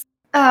was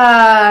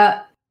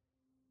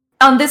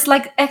on this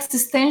like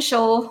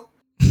existential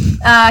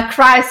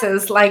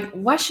crisis, like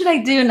what should I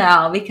do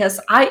now, because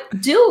I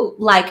do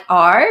like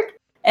art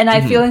and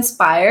I feel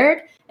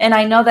inspired, and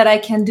I know that I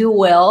can do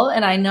well,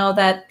 and I know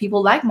that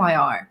people like my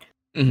art,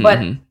 but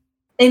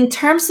in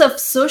terms of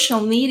social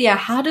media,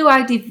 how do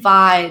I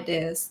divide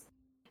this?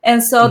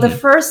 And so the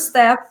first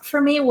step for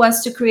me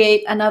was to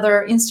create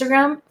another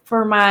Instagram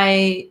for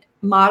my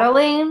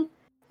modeling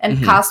and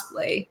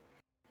cosplay,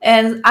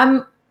 and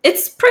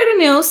it's pretty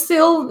new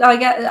still.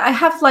 I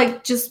have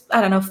like just,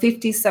 I don't know,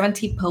 50,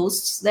 70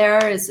 posts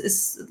there.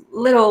 It's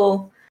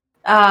little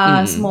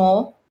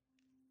small.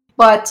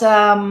 But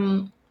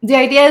the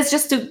idea is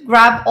just to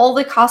grab all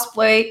the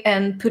cosplay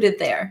and put it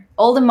there,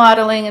 all the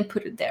modeling and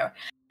put it there.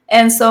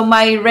 And so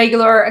my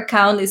regular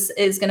account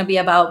is going to be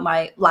about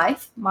my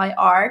life, my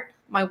art,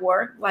 my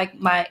work, like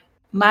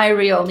my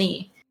real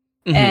me.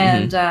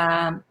 And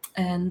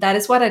that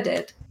is what I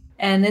did.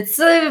 And it's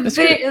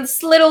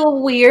it's a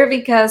little weird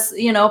because,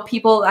 you know,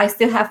 I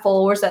still have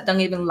followers that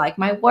don't even like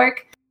my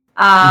work.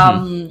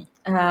 And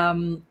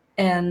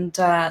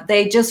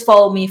they just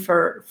follow me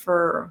for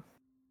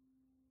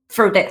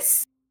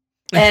this.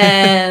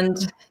 And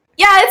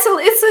yeah, it's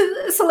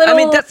a little. I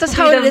mean, that's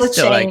how it is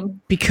though. Like,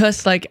 shame.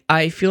 because like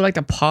I feel like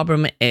the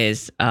problem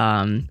is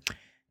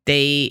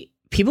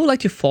people like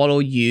to follow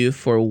you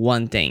for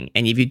one thing,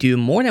 and if you do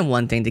more than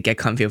one thing, they get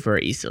confused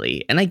very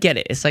easily. And I get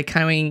it. It's like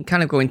kind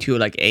of going to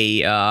like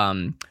a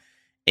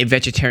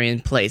vegetarian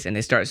place and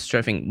they start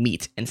serving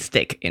meat and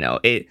steak. You know,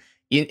 it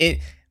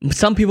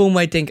some people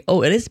might think,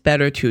 oh, it is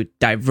better to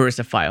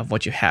diversify of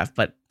what you have,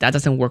 but that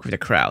doesn't work with the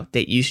crowd.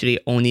 They usually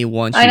only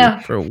want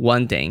you for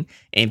one thing,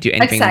 and if you do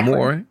anything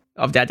more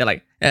of that, they're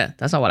like, yeah,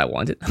 that's not what I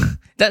wanted.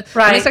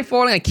 Right. It's like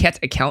following a cat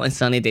account and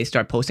suddenly they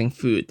start posting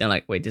food. They're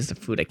like, wait, this is a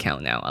food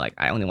account now. Like,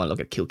 I only want to look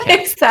at cute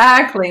cats.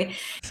 Exactly.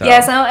 So.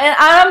 Yes, and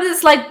I'm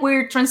this like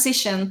weird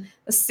transition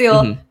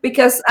still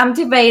because I'm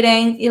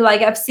debating.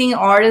 Like, I've seen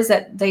artists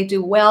that they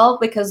do well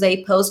because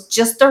they post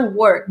just their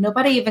work.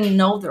 Nobody even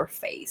know their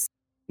face.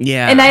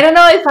 Yeah. And I don't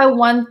know if I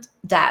want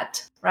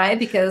that, right?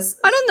 Because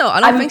I don't know. I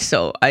don't think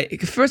so.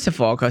 First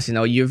of all, because, you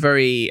know, you're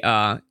very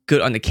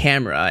good on the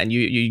camera and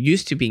you're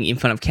used to being in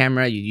front of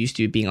camera. You're used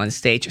to being on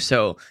stage.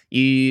 So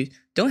you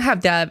don't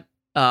have that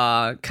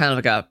kind of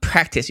like a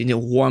practice. You need to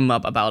warm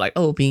up about like,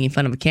 oh, being in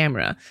front of a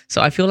camera.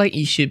 So I feel like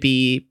you should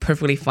be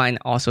perfectly fine.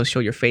 Also show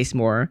your face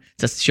more.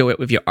 Just show it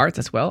with your art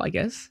as well, I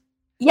guess.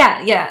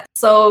 Yeah.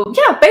 So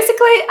yeah,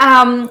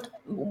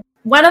 basically,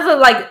 one of the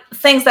like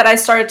things that I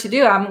started to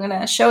do, I'm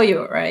gonna show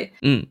you, right?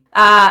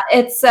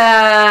 It's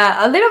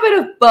a little bit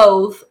of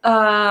both.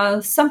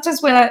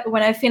 Sometimes when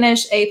I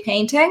finish a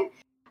painting,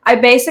 I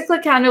basically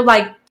kind of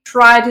like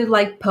try to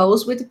like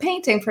pose with the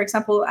painting. For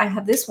example, I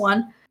have this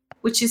one,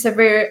 which is a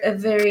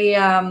very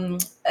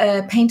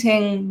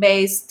painting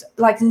based,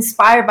 like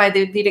inspired by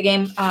the video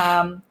game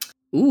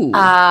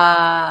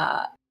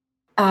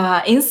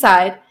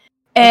Inside.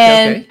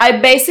 And I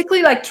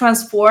basically like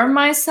transform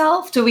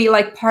myself to be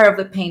like part of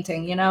the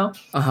painting, you know.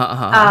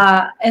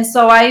 And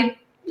so I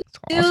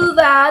do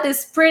that.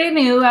 It's pretty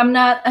new. I'm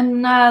not.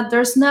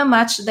 There's not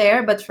much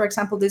there. But for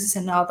example, this is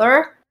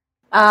another.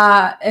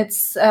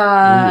 It's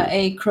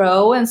a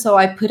crow, and so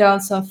I put on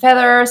some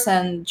feathers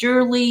and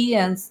jewelry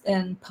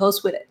and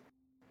pose with it.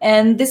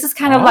 And this is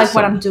kind of like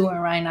what I'm doing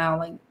right now.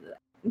 Like,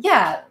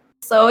 yeah.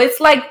 So it's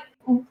like.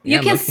 You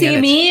can see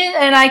me,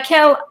 and I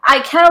can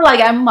like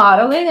I'm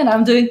modeling and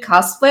I'm doing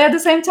cosplay at the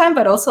same time,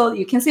 but also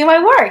you can see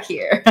my work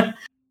here.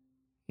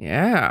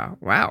 Yeah,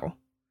 wow.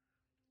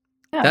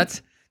 Yeah.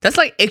 That's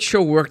like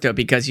extra work though,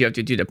 because you have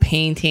to do the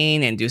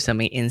painting and do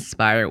something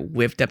inspired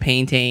with the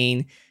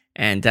painting,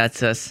 and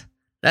that's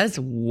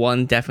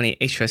one definitely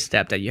extra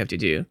step that you have to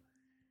do.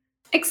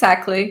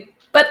 Exactly.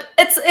 But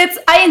it's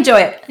I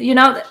enjoy it. You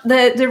know,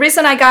 the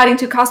reason I got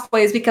into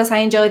cosplay is because I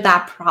enjoyed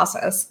that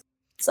process.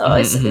 So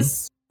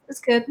it's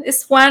good.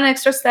 It's one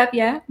extra step,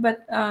 yeah,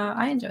 but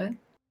I enjoy it.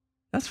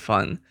 That's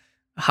fun.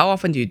 How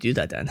often do you do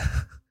that then?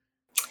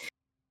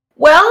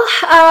 Well,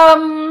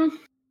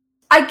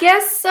 I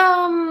guess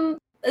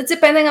it's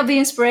depending on the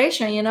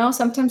inspiration, you know.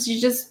 Sometimes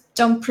you just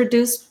don't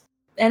produce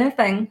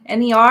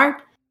any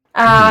art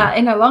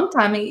in a long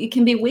time. It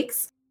can be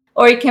weeks,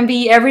 or it can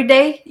be every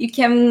day. You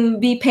can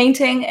be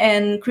painting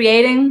and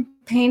creating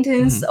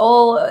paintings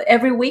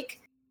every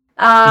week.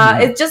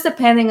 It's just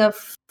depending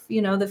of,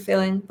 you know, the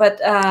feeling.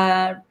 But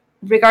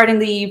regarding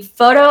the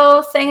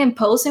photo thing and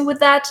posing with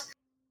that,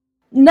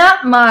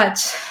 not much.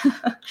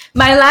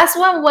 My last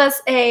one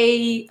was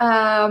a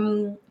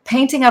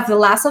painting of The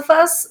Last of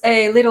Us,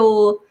 a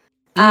little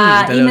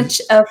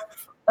image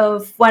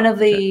of one of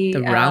the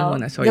round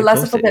one I saw The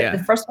Last of Us,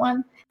 the first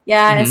one.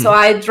 Yeah, and so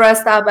I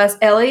dressed up as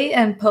Ellie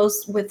and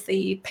posed with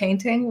the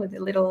painting, with the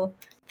little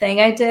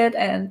thing I did,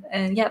 and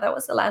yeah, that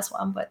was the last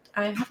one, but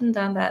I haven't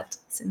done that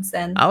since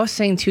then. I was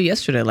saying too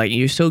yesterday, like,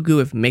 you're so good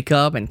with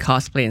makeup and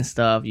cosplay and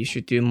stuff, you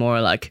should do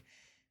more like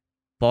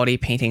body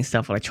painting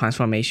stuff, or like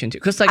transformation too,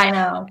 because like I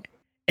know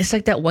it's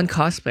like that one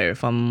cosplayer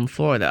from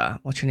Florida,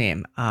 what's her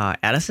name,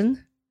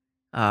 Addison.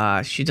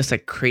 She does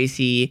like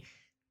crazy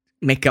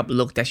makeup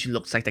look that she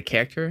looks like the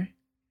character.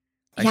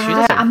 Like, yeah, she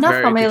does, like, I'm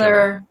not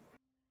familiar.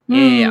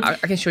 Yeah,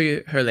 I can show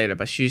you her later,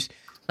 but she's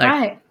like,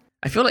 right.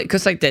 I feel like,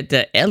 because like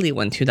the Ellie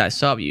one too that I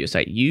saw of you, it's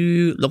like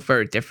you look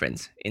very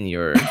different in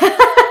your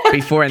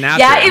before and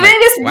after. Yeah, even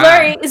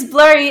it's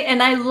blurry,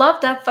 and I love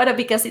that photo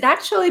because it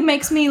actually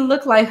makes me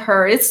look like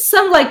her. It's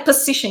some like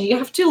position. You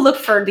have to look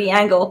for the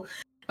angle.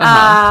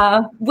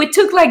 We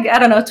took like, I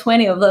don't know,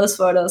 20 of those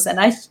photos, and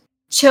I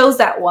chose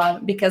that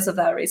one because of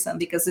that reason,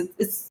 because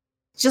it's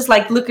just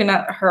like looking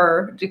at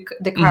her,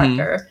 the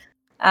character.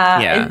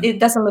 It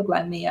doesn't look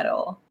like me at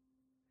all.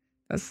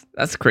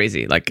 That's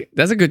crazy. Like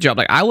that's a good job.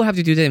 Like I will have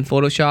to do that in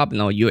Photoshop.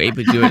 No, you're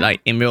able to do it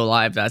like in real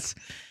life. That's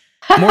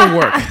more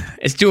work.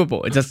 It's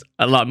doable. It's just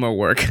a lot more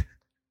work.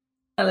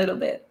 A little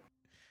bit.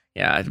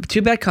 Yeah.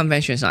 Too bad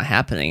convention is not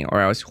happening, or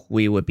else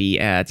we would be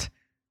at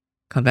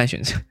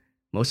conventions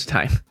most of the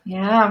time.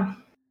 Yeah.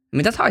 I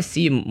mean, that's how I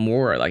see you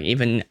more. Like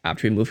even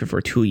after we moved here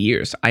for 2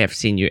 years, I have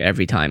seen you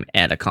every time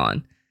at a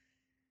con.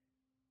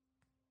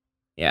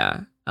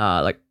 Yeah.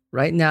 Like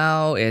right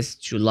now is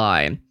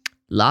July.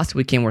 Last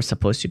weekend we're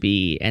supposed to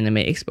be Anime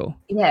Expo.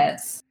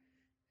 Yes.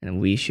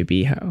 And we should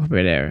be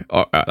over there,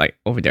 or like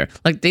over there.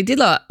 Like they did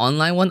an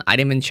online one. I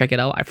didn't even check it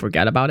out. I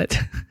forgot about it.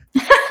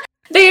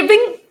 They've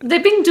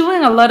been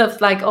doing a lot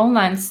of like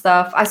online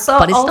stuff. I saw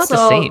But it's also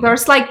not the same.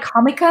 there's like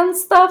Comic-Con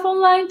stuff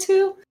online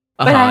too.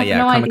 But I have Yeah,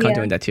 no Comic-Con idea.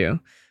 doing that too.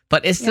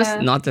 But it's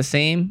just not the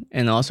same,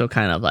 and also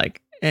kind of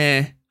like,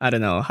 I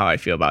don't know how I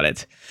feel about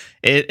it.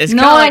 It's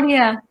No kind of like,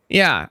 idea.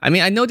 yeah. I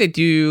mean, I know they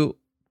do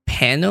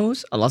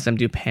panels. A lot of them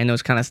do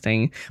panels kind of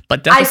thing.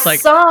 But that's I just like,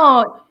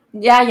 saw.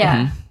 Yeah.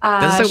 Mhm.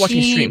 That's like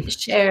watching she stream.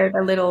 shared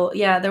a little.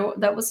 Yeah,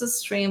 that was a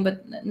stream,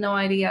 but no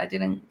idea. I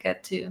didn't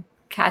get to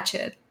catch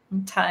it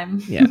in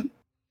time. Yeah.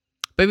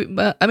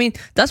 But I mean,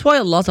 that's why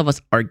a lot of us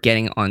are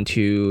getting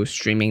onto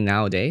streaming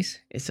nowadays.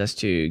 It's just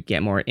to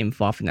get more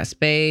involved in that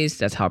space.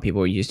 That's how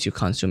people are used to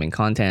consuming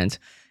content.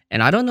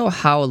 And I don't know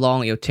how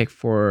long it'll take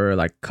for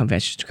like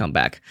conventions to come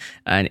back.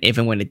 And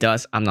even when it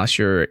does, I'm not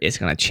sure it's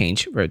gonna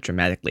change very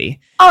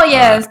dramatically. Oh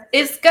yes,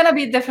 it's gonna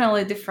be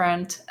definitely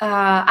different.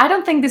 I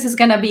don't think this is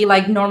gonna be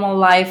like normal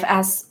life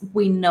as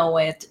we know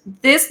it.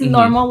 This Mhm.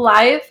 normal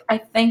life, I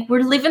think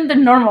we're living the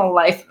normal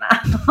life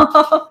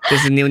now.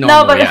 This is new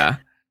normal, but yeah.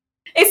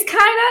 it's kind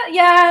of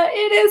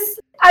it is.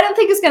 I don't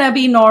think it's gonna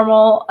be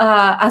normal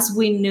as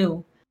we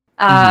knew.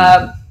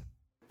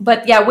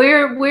 But yeah,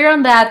 we're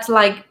on that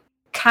like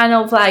kind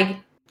of like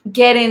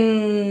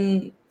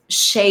getting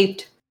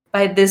shaped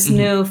by this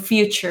new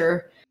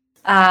future.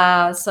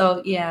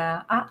 So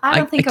yeah, I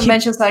don't think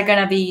conventions are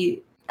gonna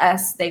be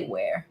as they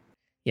were.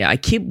 Yeah, I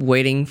keep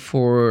waiting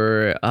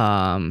for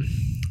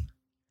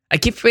I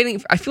keep waiting.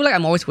 I feel like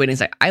I'm always waiting.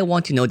 It's like I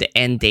want to know the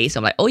end date. So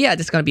I'm like, oh yeah,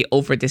 this is gonna be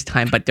over this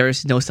time. But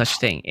there's no such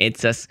thing.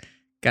 It's just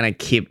gonna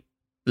keep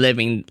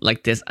living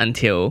like this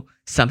until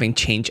something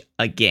change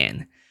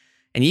again.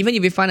 And even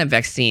if you find a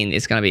vaccine,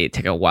 it's gonna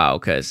take a while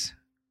because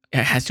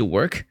it has to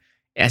work.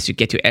 It has to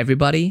get to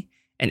everybody,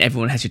 and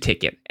everyone has to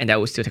take it. And that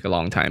will still take a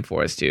long time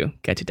for us to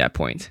get to that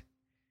point.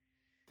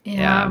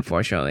 Yeah,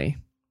 unfortunately.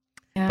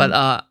 Yeah.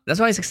 But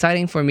that's why it's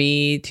exciting for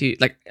me to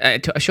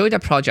to show you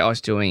that project I was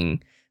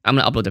doing. I'm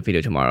gonna upload the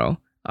video tomorrow.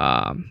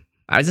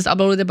 I just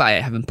uploaded it, but I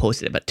haven't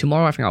posted it. But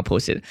tomorrow, I think I'll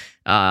post it.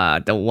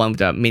 The one with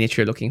the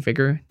miniature looking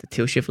figure, the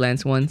tilt shift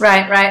lens ones.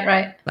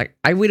 Right. Like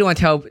I really want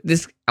to tell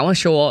this. I want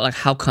to show all like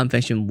how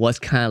convention was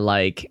kind of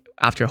like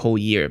after a whole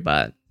year.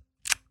 But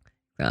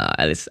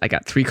at least I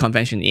got 3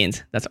 convention in.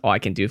 That's all I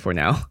can do for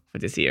now for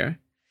this year.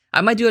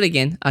 I might do it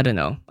again. I don't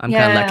know. I'm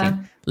kind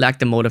of lack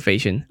the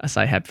motivation as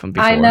I had from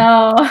before. I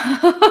know.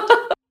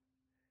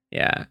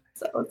 Yeah.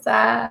 So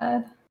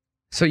sad.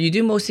 So you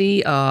do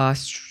mostly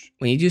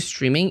when you do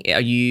streaming, are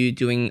you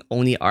doing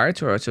only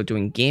art or also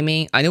doing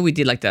gaming? I know we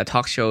did like the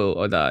talk show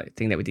or the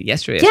thing that we did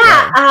yesterday.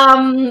 Yeah, as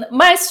well.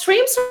 My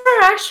streams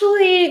are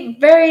actually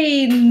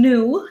very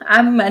new.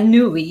 I'm a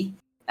newbie.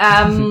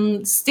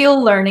 I'm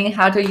still learning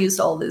how to use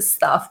all this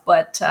stuff,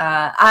 but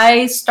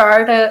I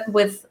started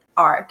with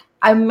art.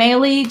 I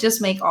mainly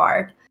just make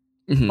art,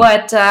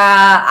 but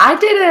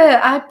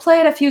I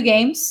played a few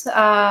games.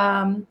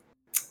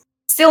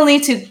 Still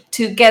need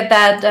to get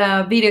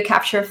that video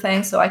capture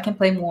thing so I can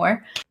play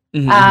more.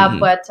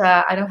 But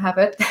I don't have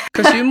it.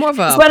 Because you're more of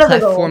a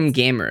platform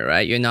gamer,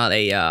 right? You're not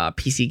a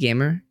PC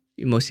gamer.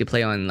 You mostly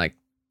play on like.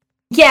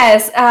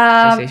 Yes,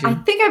 I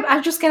think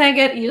I'm just gonna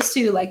get used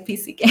to like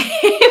PC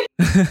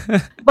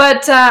games.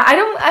 But I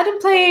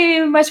don't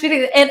play much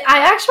video. And I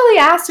actually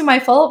asked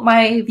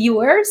my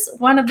viewers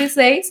one of these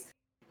days,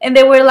 and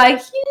they were like,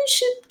 "You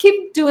should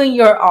keep doing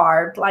your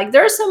art. Like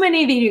there are so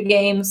many video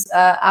games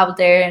out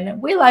there, and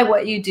we like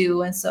what you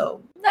do." And so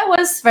that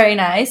was very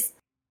nice.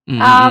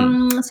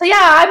 So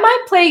yeah, I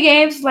might play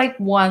games like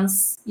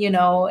once,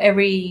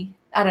 every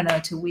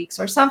 2 weeks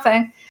or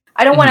something.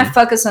 I don't want to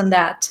focus on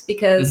that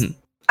because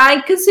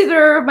I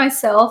consider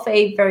myself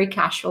a very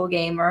casual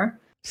gamer.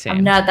 Same.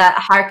 I'm not that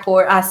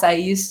hardcore as I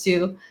used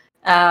to,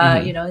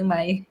 in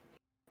my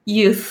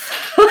youth.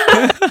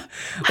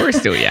 We're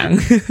still young.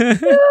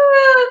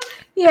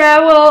 Yeah,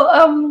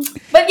 well,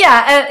 but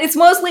yeah, it's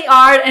mostly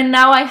art, and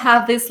now I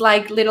have this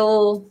like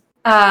little.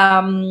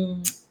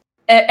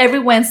 Every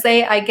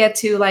Wednesday, I get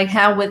to like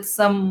hang with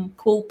some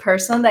cool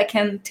person that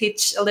can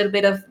teach a little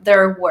bit of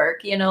their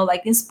work,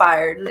 like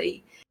inspire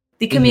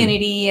the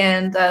community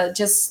and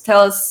just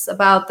tell us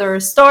about their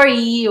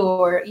story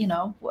or,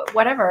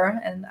 whatever.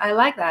 And I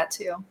like that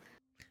too.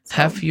 So,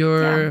 have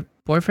your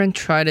boyfriend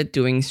tried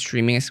doing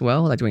streaming as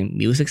well, like doing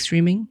music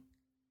streaming?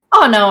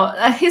 Oh, no,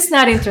 he's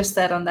not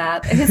interested on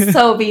that. He's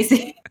so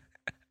busy.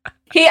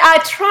 I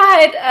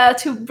tried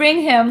to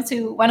bring him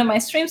to one of my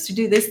streams to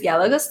do this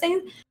Dialogos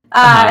thing.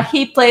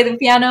 He played the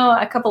piano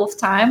a couple of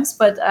times,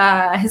 but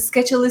his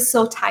schedule is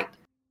so tight.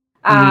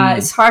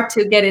 It's hard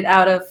to get it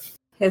out of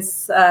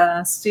his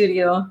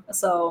studio.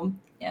 So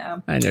yeah,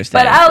 I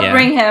understand. But I'll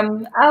bring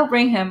him. I'll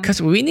bring him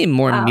because we need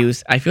more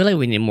music. I feel like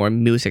we need more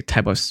music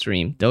type of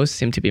stream. Those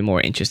seem to be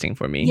more interesting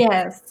for me.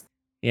 Yes.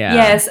 Yeah.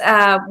 Yes.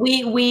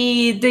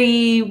 We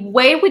the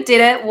way we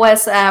did it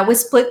was we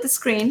split the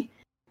screen,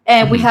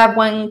 and we have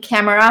one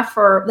camera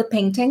for the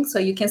painting, so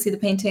you can see the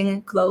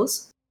painting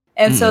close.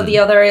 And so the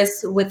other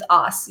is with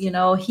us, you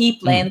know, he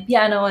playing the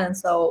piano, and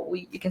so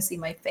you can see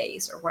my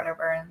face or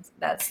whatever, and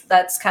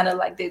that's kind of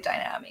like the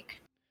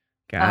dynamic.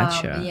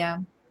 Gotcha. Yeah.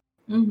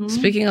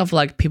 Speaking of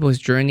like people's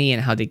journey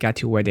and how they got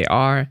to where they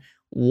are,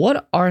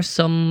 what are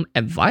some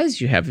advice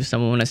you have if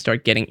someone want to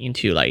start getting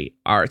into like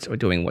art or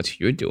doing what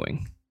you're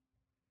doing?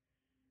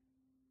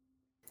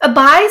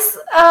 Advice?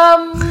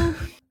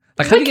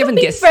 Like how do you even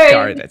get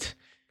started?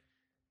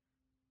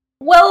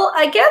 Well,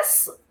 I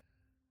guess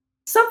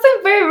something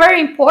very, very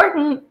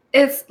important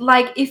is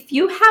like if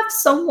you have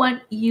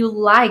someone you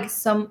like,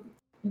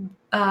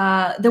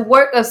 the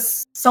work of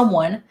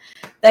someone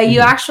that you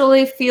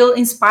actually feel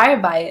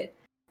inspired by it,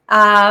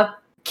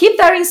 keep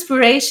that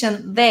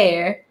inspiration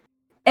there,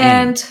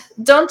 and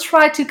don't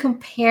try to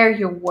compare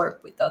your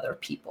work with other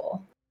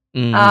people.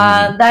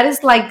 That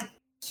is like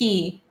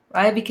key,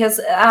 right? Because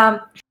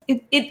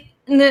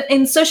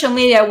in social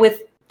media,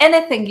 with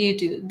anything you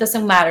do,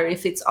 doesn't matter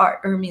if it's art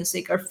or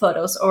music or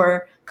photos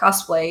or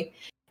cosplay,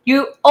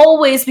 you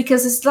always,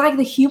 because it's like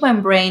the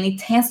human brain, it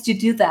tends to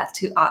do that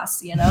to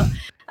us, you know.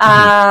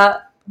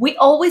 We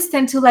always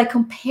tend to like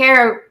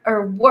compare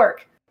our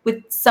work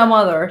with some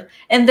other,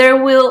 and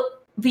there will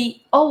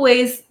be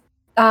always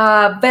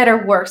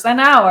better works than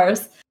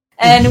ours,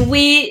 and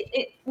we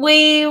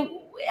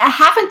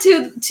happen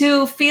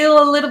to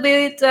feel a little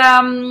bit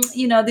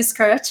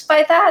discouraged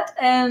by that,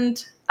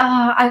 and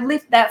I've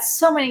lived that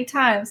so many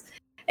times,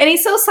 and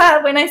it's so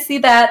sad when I see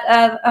that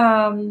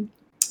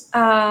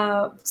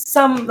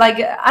some, like,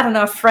 I don't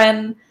know, a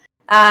friend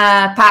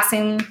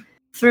passing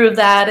through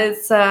that.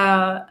 It's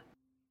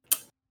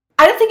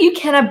I don't think you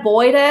can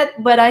avoid it,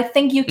 but I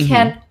think you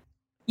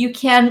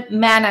can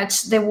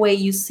manage the way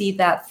you see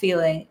that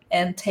feeling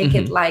and take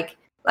it like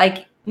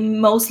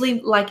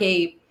mostly like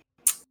a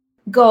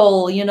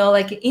goal, you know,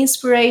 like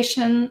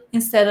inspiration,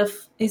 instead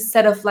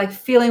of like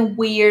feeling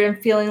weird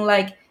and feeling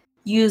like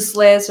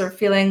useless or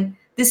feeling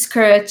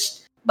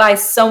discouraged by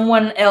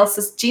someone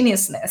else's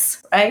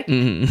geniusness, right?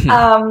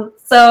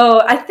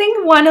 So I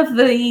think one of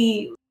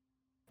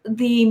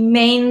the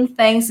main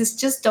things is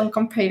just don't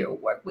compare your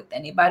work with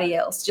anybody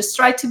else. Just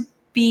try to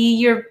be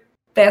your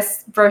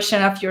best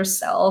version of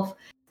yourself.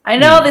 I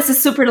know this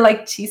is super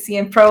like cheesy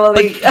and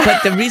probably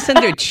but the reason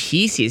they're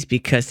cheesy is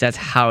because that's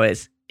how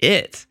it's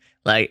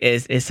like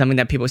is something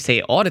that people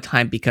say all the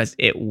time because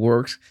it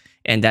works,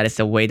 and that is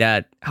the way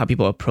that how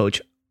people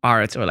approach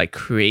art or like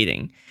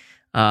creating.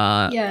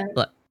 Yeah.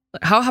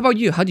 How about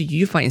you? How do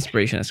you find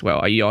inspiration as well?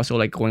 Are you also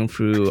like going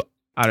through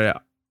other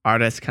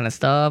artist kind of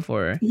stuff,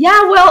 or?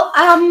 Yeah, well,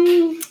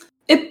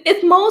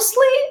 it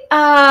mostly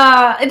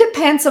it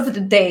depends of the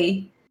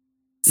day.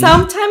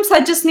 Sometimes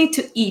I just need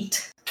to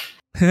eat.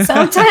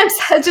 Sometimes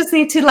I just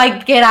need to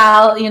like get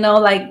out, you know,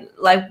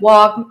 like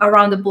walk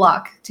around the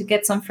block to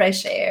get some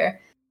fresh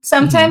air.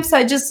 Sometimes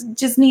I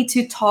just need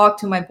to talk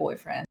to my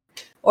boyfriend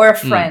or a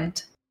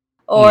friend.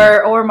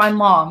 Or my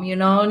mom, you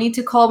know, need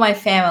to call my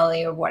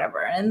family or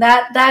whatever, and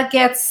that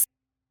gets,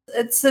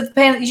 it's a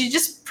pain. You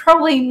just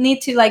probably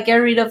need to like get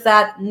rid of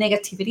that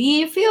negativity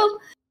you feel,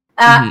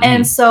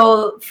 and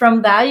so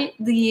from that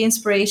the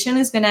inspiration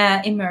is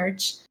gonna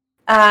emerge.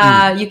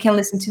 You can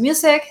listen to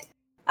music,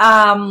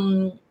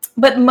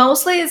 but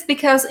mostly it's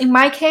because in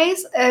my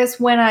case is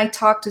when I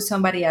talk to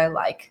somebody I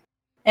like,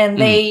 and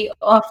they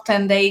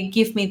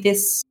give me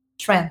this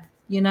strength,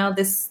 you know,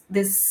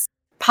 this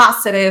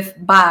positive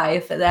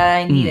vibe that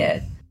I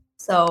needed.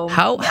 So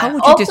how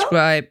would you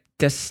describe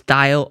the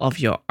style of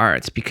your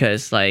art?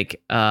 Because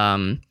like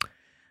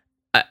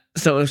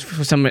so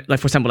for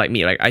example like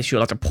me, like I shoot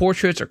lots of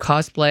portraits or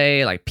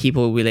cosplay, like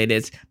people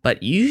related, but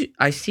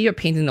I see your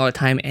painting all the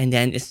time, and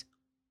then it's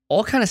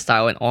all kind of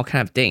style and all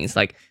kind of things.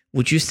 Like,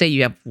 would you say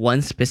you have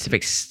one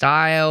specific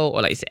style,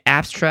 or like is it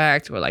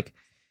abstract, or like?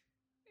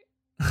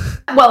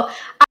 Well,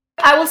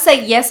 I will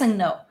say yes and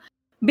no,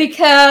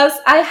 because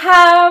I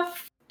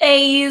have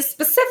a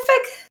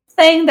specific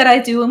thing that I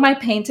do in my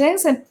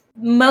paintings, and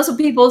most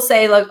people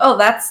say like, "Oh,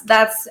 that's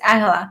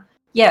Angela."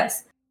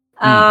 Yes,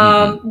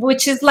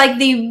 which is like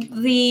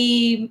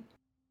the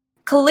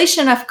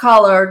collision of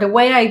color. The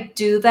way I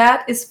do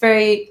that is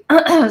very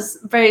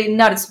very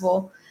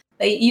noticeable.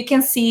 Like, you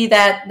can see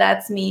that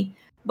that's me.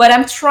 But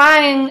I'm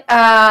trying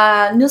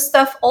new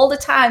stuff all the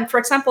time. For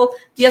example,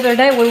 the other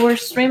day we were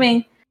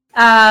streaming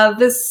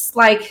this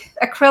like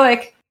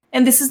acrylic,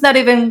 and this is not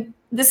even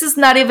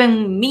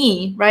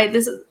me, right?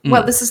 This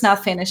is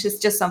not finished. It's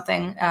just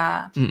something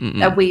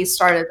that we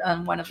started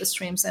on one of the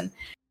streams, and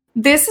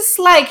this is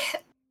like,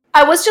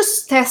 I was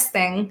just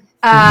testing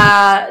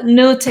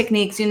new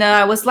techniques. You know,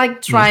 I was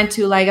like trying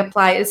to like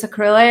apply this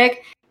acrylic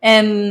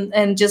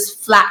and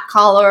just flat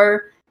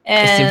color.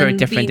 And it seems very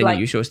different than like, the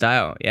usual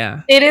style.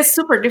 Yeah. it is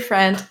super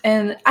different,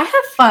 and I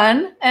have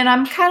fun, and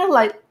I'm kind of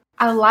like,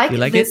 I like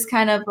this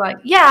kind of like,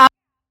 yeah.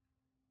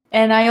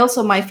 And I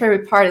also, my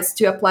favorite part is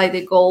to apply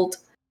the gold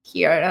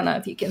here. I don't know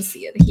if you can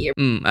see it here.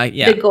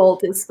 Yeah. The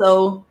gold is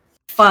so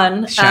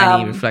fun,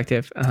 Shiny,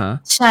 reflective.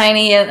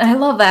 shiny, and I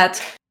love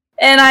that.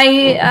 And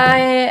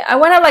I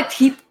want to like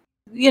keep,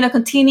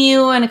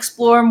 continue and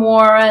explore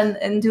more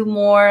and do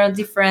more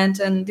different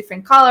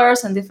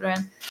colors and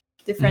different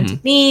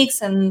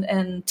techniques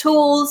and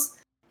tools.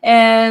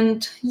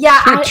 And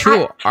yeah,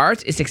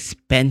 art is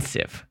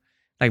expensive.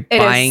 Like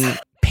buying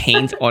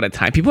paint all the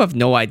time. People have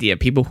no idea.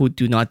 People who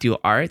do not do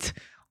art,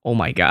 oh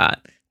my god,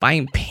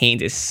 buying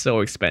paint is so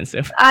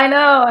expensive. I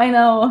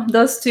know.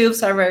 Those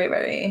tubes are very,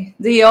 very,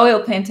 the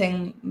oil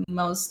painting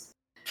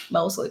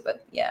mostly,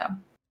 but yeah.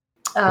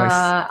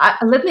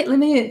 Let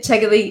me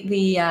check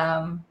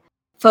the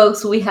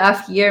folks we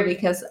have here,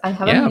 because I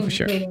haven't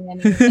been reading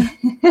any.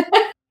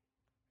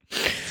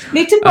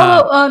 Need to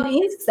follow on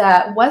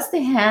Insta. What's the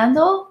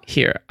handle?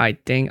 Here, I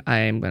think I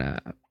am gonna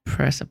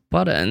press a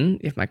button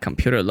if my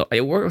computer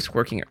it was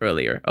working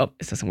earlier. Oh,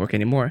 it doesn't work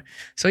anymore.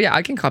 So yeah,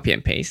 I can copy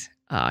and paste.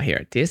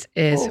 Here, this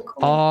is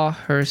all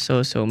her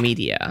social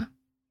media.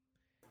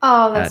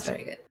 Oh, that's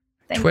very good.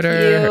 Thank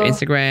Twitter, you. her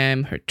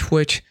Instagram, her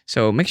Twitch.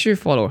 So make sure you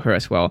follow her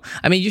as well.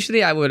 I mean,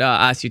 usually I would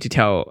ask you to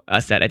tell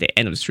us that at the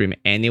end of the stream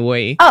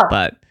anyway.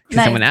 But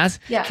since someone asked,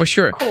 for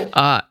sure. Cool.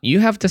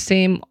 You have the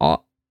same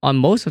on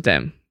most of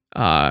them,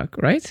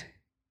 right?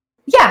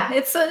 Yeah,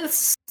 it's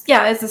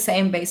the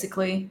same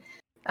basically.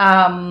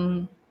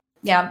 And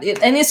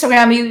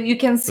Instagram, you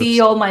can see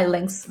all my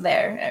links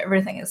there.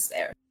 Everything is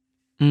there.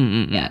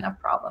 Yeah, no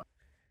problem.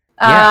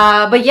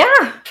 But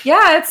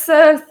yeah, it's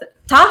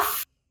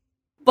tough,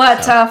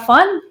 but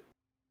fun.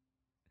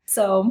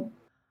 So,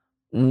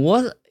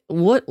 what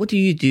do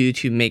you do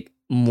to make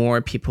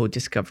more people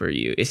discover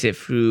you? Is it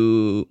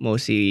through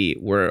mostly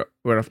word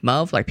of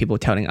mouth, like people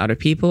telling other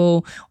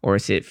people, or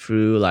is it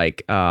through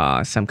like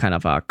some kind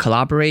of a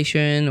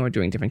collaboration or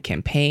doing different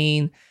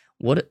campaign?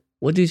 What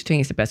do you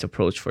think is the best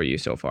approach for you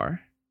so far?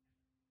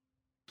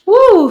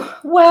 Woo!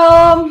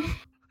 Well,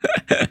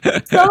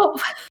 so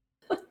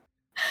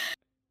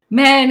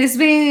man, it's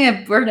been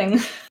a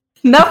burden.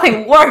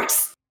 Nothing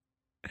works.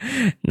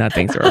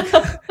 Nothing's works.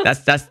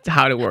 That's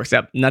how it works.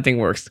 Yep, nothing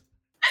works.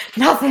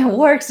 Nothing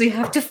works. You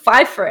have to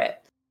fight for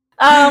it.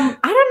 I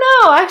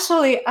don't know.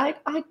 Actually, I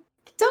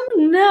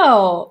don't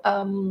know.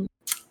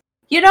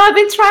 I've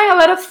been trying a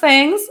lot of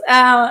things.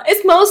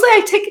 It's mostly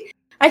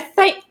I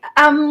think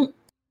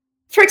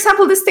for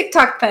example, this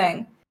TikTok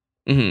thing.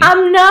 Mm-hmm.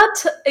 I'm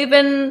not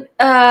even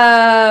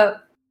I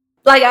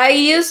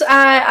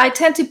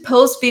tend to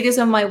post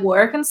videos of my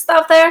work and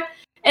stuff there,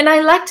 and I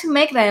like to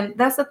make them.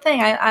 That's the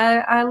thing.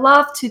 I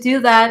love to do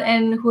that,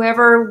 and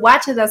whoever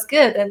watches, that's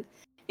good. And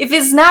if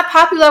it's not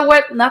popular,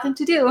 nothing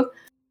to do.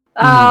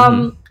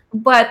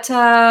 But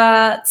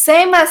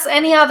same as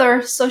any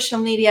other social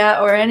media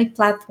or any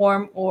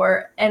platform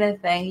or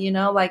anything,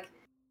 like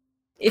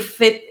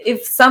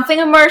if something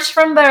emerged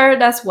from there,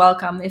 that's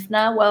welcome. If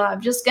not, well,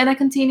 I'm just gonna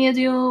continue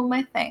doing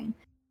my thing.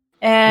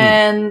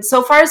 And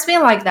so far it's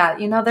been like that.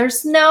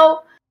 There's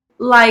no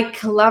like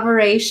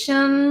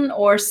collaboration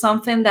or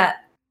something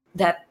that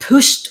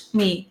pushed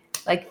me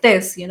like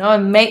this,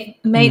 and made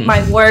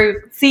my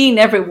work seen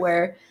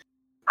everywhere.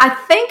 I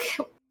think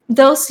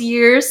those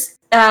years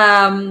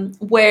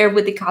were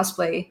with the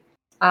cosplay.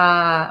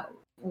 That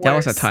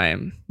was a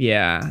time.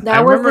 Yeah.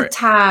 That was the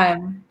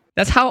time.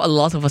 That's how a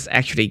lot of us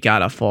actually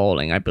got a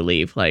following, I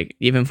believe. Like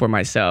even for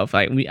myself,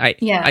 like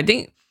I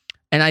think,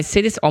 and I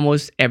say this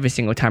almost every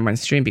single time on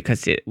stream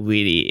because it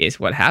really is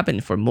what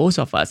happened for most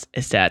of us,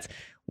 is that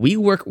we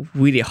work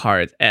really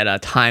hard at a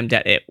time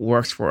that it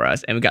works for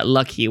us, and we got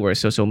lucky where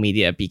social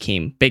media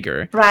became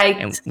bigger, right?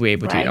 And we're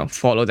able to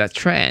follow that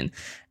trend.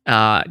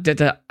 I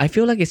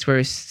feel like it's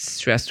very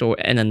stressful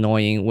and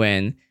annoying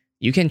when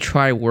you can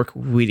try work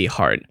really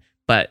hard,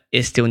 but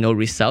it's still no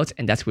result,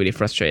 and that's really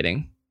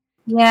frustrating.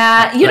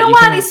 Yeah, you know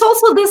what? It's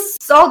also this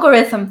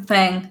algorithm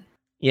thing.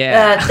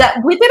 Yeah,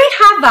 that we didn't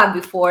have that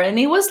before, and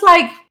it was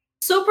like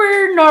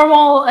super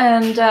normal,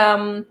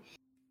 and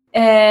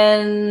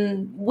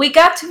we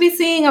got to be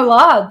seeing a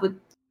lot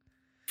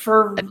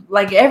for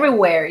like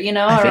everywhere,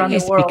 around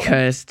the world.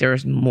 Because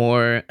there's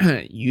more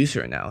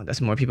user now.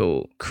 There's more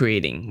people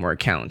creating more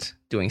accounts,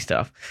 doing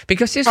stuff.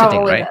 Because here's the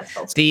thing, right?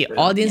 The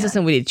audience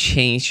doesn't really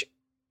change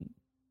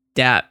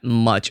that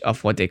much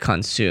of what they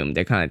consume.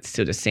 They're kind of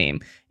still the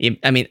same.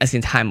 I mean, as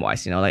in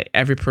time-wise, like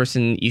every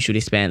person usually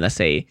spend, let's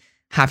say,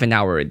 half an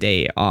hour a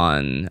day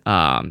on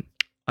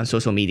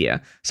social media.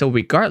 So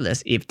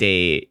regardless if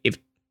the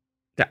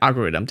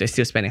algorithm, they're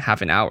still spending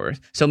half an hour.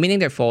 So meaning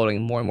they're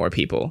following more and more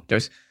people.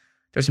 There's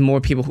more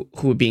people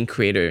who are being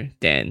creator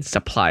than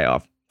supply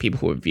of people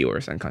who are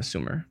viewers and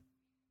consumer.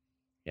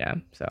 Yeah.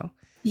 So.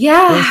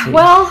 Yeah.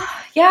 Well,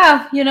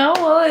 yeah.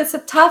 Well, it's a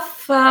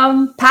tough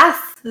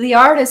path the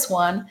artist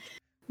one,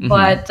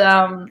 But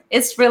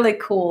it's really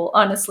cool.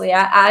 Honestly,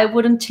 I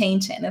wouldn't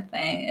change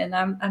anything, and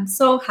I'm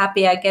so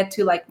happy I get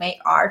to like make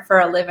art for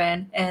a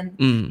living,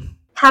 and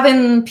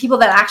having people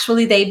that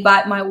actually they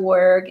buy my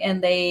work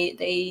and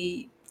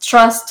they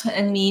trust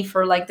in me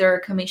for like their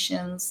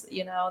commissions.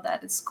 You know,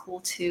 that is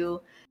cool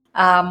too.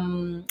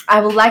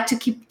 I would like to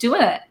keep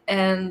doing it,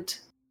 and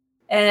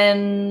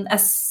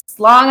as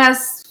long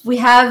as we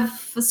have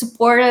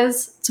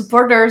supporters,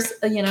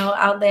 you know,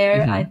 out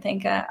there, I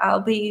think I'll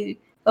be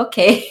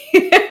okay.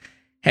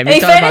 Have you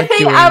If thought about anything,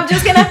 doing? I'm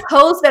just gonna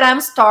post that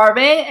I'm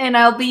starving, and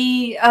I'll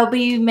be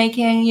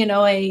making, you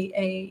know,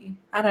 a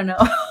I don't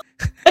know,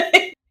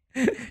 a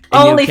new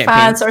OnlyFans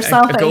campaign, or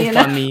something, a you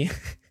know. GoFundMe.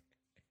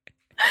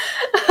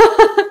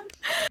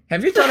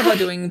 Have you thought about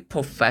doing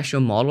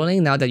professional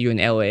modeling now that you're in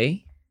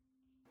LA?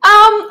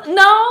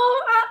 No,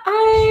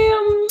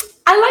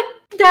 I like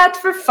that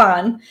for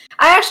fun.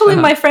 I actually,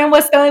 my friend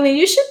was telling me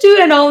you should do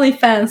an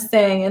OnlyFans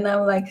thing, and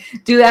I'm like,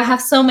 dude, I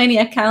have so many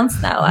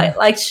accounts now. I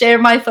like share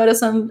my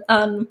photos on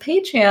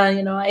Patreon.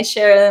 You know, I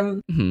share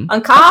them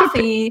on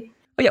Coffee.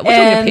 Oh yeah, what's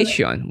on your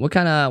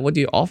Patreon? What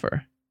do you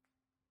offer?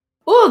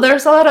 Oh,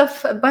 there's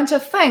a bunch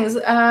of things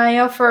I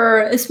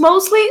offer. It's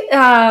mostly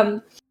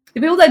the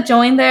people that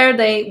join there.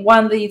 They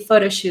want the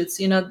photo shoots.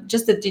 You know,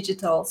 just the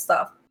digital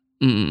stuff.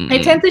 I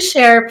tend to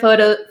share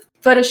photo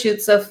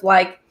shoots of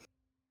like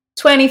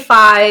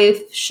 25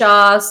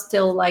 shots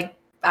till like,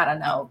 I don't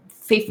know,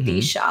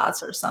 50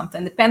 shots or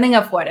something, depending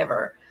of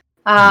whatever.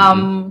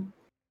 Also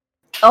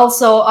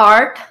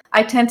art.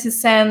 I tend to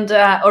send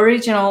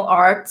original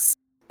arts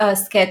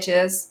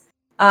sketches.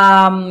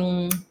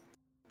 I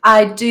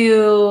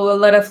do a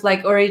lot of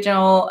like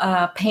original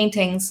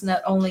paintings,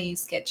 not only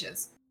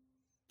sketches.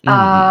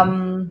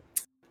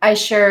 I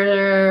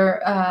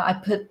share, I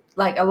put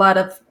like a lot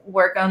of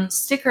work on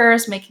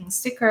stickers, making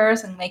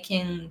stickers and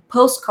making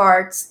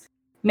postcards,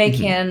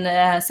 making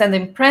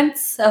sending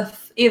prints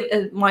of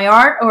my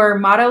art or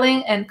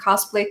modeling and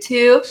cosplay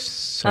too.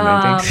 So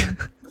many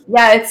things.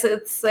 Yeah, it's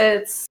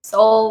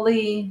all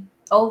the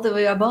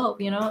way above.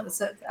 You know,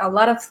 it's a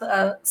lot of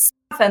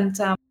stuff, and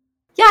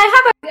yeah,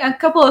 I have a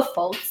couple of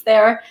folks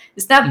there.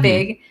 It's not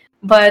big,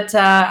 but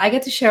I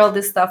get to share all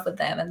this stuff with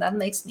them, and that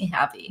makes me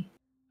happy.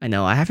 I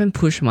know. I haven't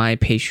pushed my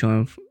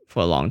Patreon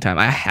for a long time.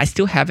 I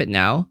still have it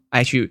now. I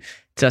actually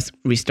just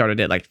restarted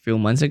it like a few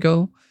months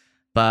ago,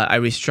 but I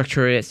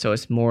restructured it so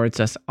it's more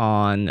just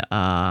on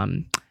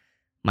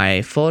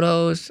my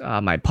photos,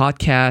 my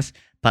podcast.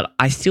 But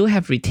I still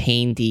have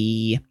retained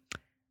the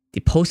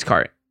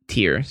postcard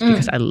tiers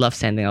because I love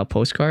sending out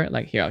postcard.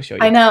 Like here, I'll show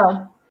you. I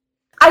know.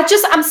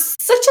 I'm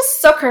such a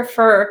sucker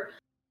for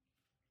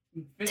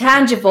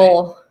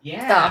tangible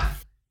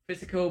stuff.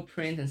 Physical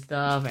print and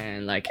stuff,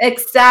 and like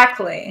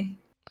exactly.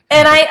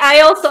 And I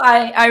also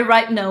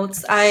write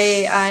notes.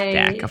 I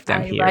stack of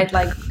them here. Write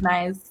like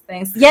nice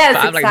things. Yes,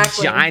 but exactly. I have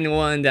like giant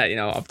one that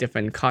of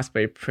different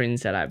cosplay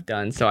prints that I've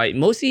done. So I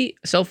mostly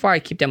so far I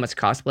keep them as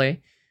cosplay.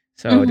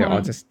 So they're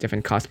all just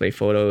different cosplay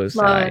photos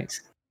that I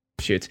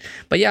shoot.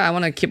 But yeah, I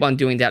want to keep on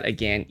doing that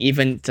again,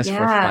 even just for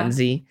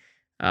funsy.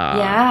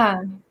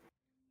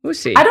 We'll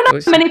see. I don't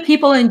know how many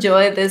people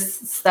enjoy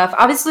this stuff.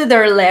 Obviously,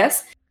 there are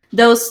less.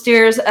 Those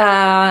tiers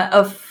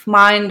of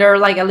mine, they're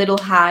like a little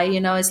high.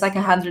 You know, it's like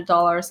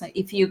 $100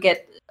 if you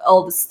get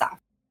all the stuff.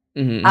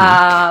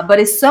 But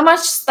it's so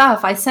much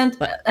stuff. I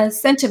sent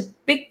a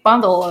big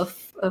bundle of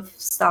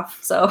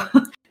stuff. So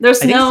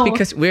there's I think it's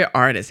because we're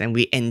artists and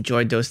we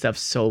enjoy those stuff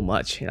so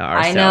much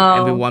ourselves. I know.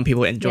 And we want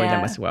people to enjoy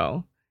them as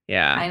well.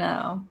 Yeah. I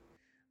know.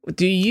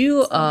 Do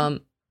you how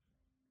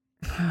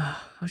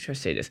should I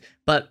say this?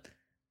 But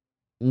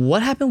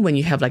what happened when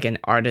you have like an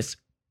artist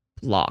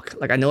block?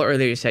 Like I know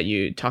earlier you said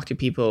you talk to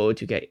people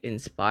to get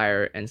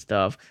inspired and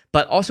stuff,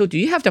 but also do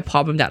you have the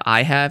problem that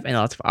I have and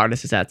lots of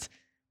artists is that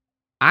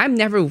I'm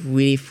never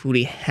really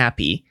fully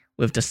happy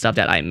with the stuff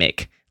that I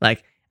make.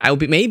 Like I will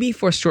be maybe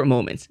for short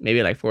moments,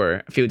 maybe like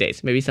for a few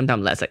days, maybe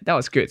sometime less, like that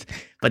was good.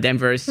 But then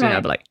very soon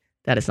I'll be like,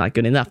 that is not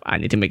good enough. I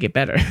need to make it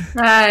better.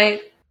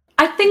 Right.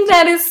 I think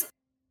that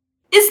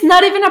it's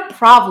not even a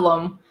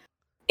problem.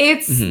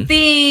 It's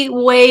the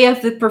way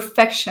of the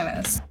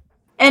perfectionist.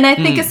 And I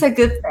think it's a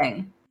good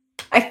thing.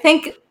 I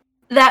think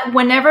that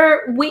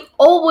whenever we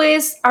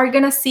always are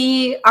going to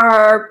see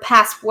our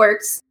past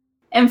works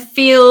and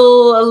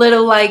feel a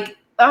little like,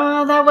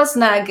 oh, that was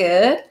not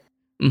good.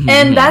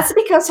 And that's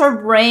because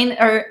our brain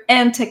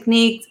and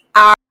techniques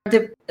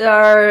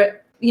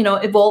are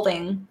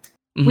evolving.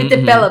 We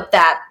develop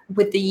that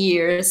with the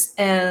years,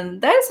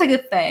 and that is a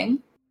good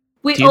thing.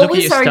 We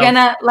always are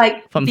gonna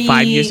from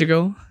 5 years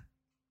ago.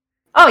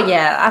 Oh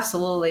yeah,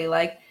 absolutely.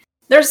 Like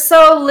there's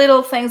so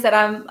little things that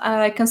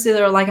I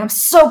consider like I'm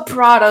so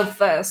proud of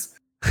this.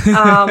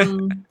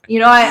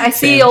 I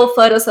see old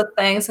photos of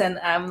things and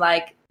I'm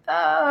like,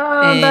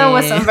 that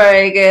wasn't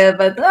very good,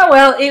 but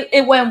well,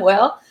 it went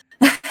well.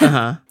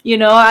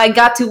 I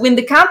got to win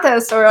the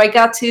contest or I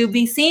got to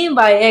be seen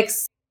by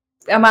X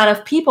amount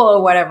of people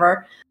or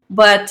whatever.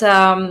 But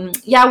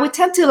we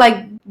tend to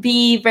like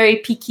be very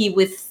picky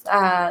with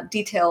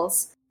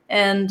details,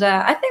 and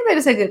I think that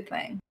is a good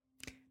thing.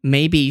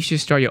 maybe you should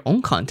start your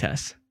own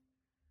contest.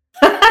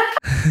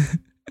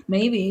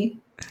 Maybe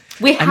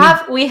we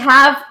have.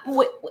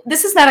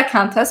 This is not a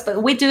contest,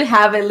 but we do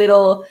have a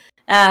little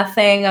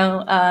thing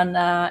on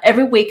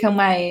every week on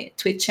my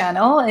Twitch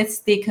channel. It's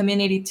the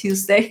Community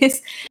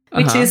Tuesdays,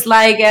 which is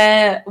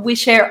like we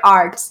share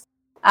arts.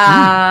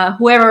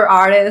 Whoever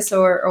artist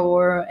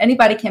or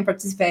anybody can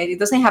participate. It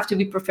doesn't have to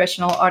be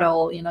professional at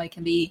all. You know, it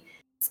can be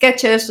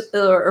sketches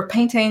or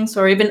paintings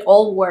or even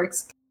old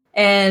works.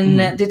 And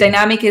the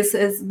dynamic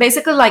is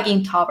basically like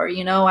Inktober.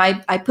 You know,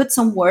 I put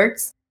some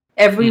words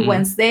every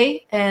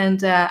Wednesday and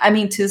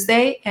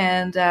Tuesday,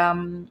 and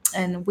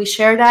we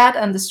share that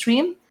on the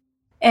stream.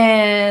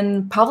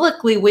 And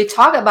publicly, we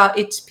talk about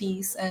each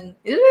piece, and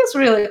it is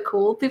really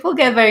cool. People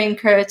get very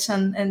encouraged,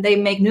 and they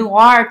make new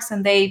arts,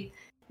 and we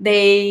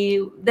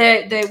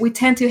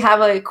tend to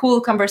have a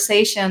cool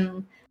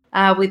conversation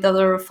with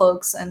other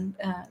folks, and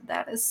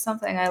that is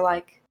something I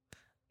like.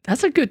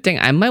 That's a good thing.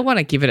 I might want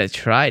to give it a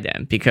try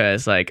then,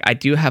 because like I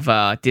do have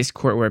a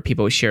Discord where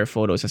people share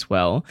photos as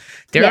well.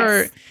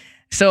 There's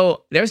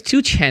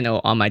 2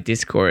 channels on my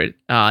Discord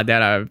that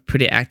are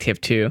pretty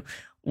active too.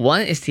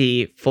 One is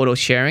the photo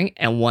sharing,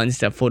 and one's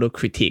the photo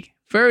critique.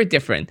 Very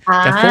different.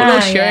 The photo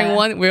sharing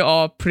one, we're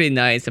all pretty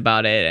nice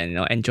about it and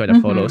enjoy the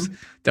photos.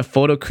 The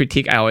photo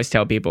critique, I always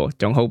tell people,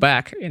 don't hold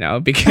back,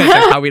 because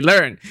that's how we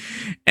learn.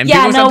 And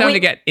people sometimes they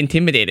get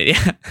intimidated.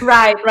 Yeah.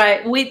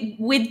 Right.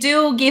 We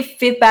do give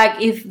feedback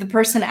if the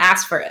person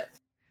asks for it.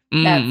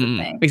 That's the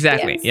thing.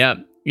 Exactly. Yes. Yeah.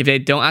 If they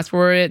don't ask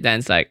for it, then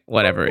it's like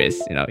whatever it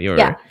is,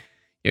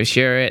 you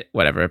share it,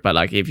 whatever. But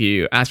like if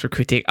you ask for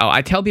critique,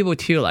 I tell people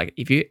too, like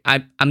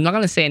I'm not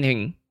gonna say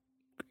anything,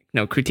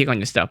 critique on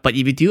your stuff. But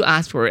if you do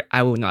ask for it,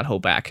 I will not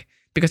hold back,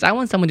 because I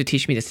want someone to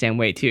teach me the same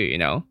way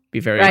too. Be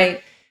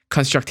very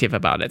constructive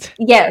about it.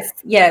 Yes,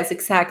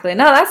 exactly.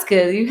 No, that's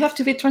good. You have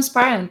to be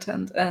transparent,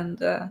 and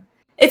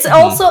it's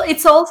also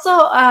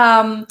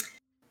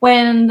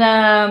when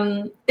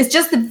it's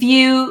just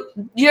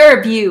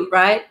your view,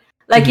 right?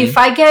 Like if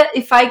I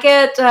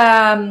get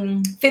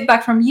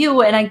feedback from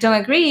you and I don't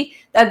agree,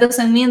 that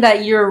doesn't mean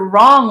that you're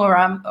wrong or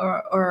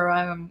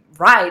I'm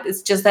right.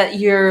 It's just that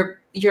your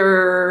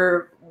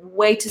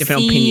way to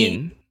different see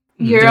opinion.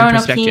 Your own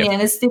opinion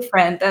is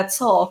different.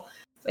 That's all.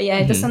 But yeah,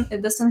 it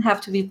doesn't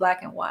have to be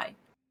black and white.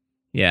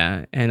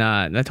 Yeah,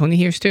 and Tony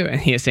here's too,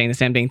 and he is saying the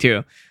same thing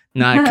too.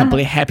 Not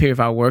completely happy with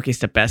our work is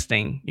the best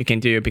thing you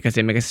can do, because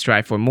it makes us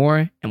strive for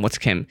more, and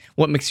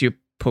what makes you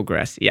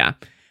progress. Yeah,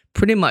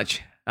 pretty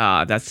much.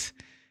 That's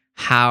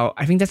how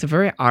I think that's a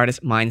very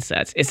artist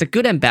mindset. It's a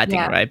good and bad thing,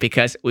 right?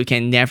 Because we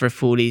can never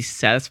fully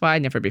satisfy,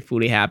 never be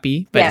fully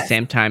happy, but at the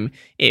same time,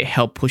 it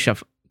helps push up,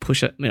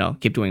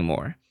 keep doing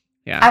more.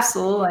 Yeah,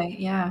 absolutely.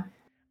 Yeah.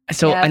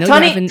 So I know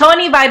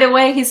Tony, by the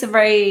way, he's a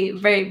very,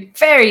 very,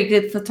 very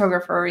good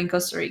photographer in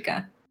Costa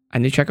Rica. I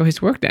need to check out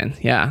his work then.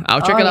 Yeah,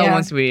 I'll check it out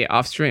once we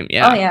off stream.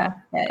 Yeah. Oh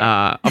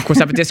yeah. Of course,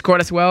 I have a Discord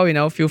as well.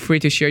 Feel free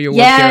to share your work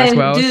there as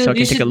well, so I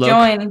can take a look.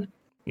 Join.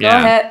 Go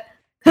ahead.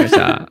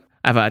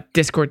 I have a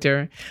Discord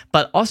there,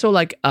 but also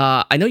like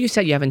I know you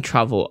said you haven't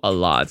traveled a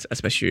lot,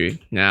 especially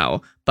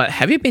now. But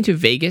have you been to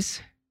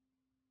Vegas?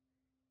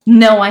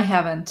 No, I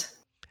haven't.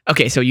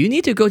 Okay, so you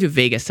need to go to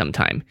Vegas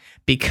sometime,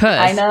 because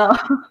I know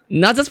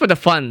not just for the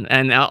fun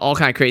and all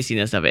kind of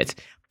craziness of it,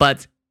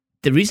 but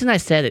the reason I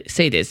say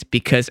this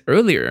because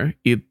earlier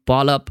you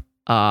brought up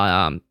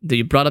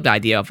the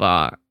idea of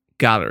a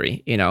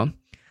gallery,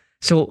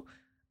 So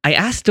I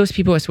asked those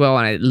people as well,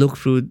 and I looked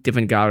through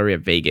different gallery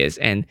of Vegas,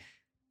 and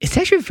it's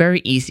actually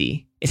very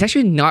easy. It's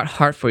actually not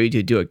hard for you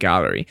to do a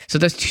gallery. So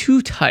there's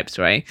 2 types,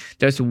 right?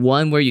 There's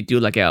one where you do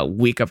like a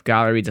week of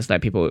gallery, just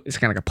like people, it's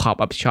kind of like a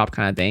pop-up shop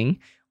kind of thing,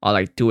 or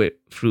like do it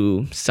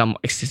through some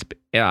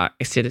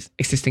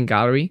existing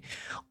gallery.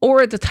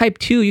 Or the type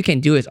 2 you can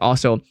do is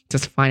also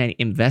just find an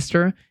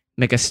investor,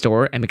 make a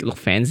store and make it look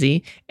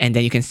fancy, and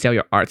then you can sell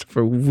your art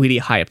for a really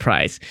high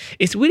price.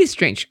 It's really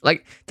strange.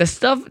 Like the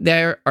stuff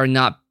there are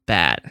not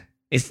bad.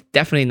 It's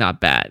definitely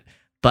not bad,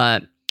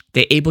 but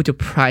they're able to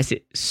price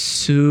it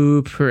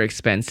super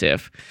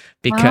expensive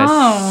because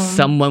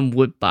someone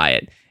would buy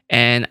it.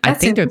 And I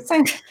think their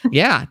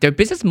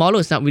business model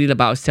is not really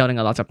about selling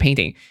a lot of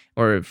painting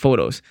or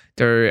photos.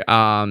 Their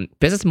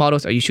business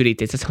models are usually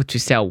just to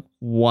sell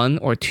 1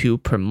 or 2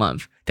 per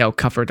month. They'll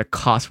cover the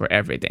cost for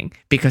everything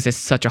because it's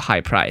such a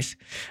high price.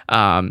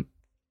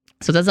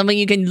 So that's something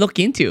you can look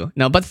into.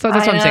 No, but that's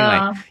what I'm saying.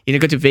 Like, you need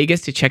to go to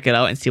Vegas to check it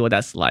out and see what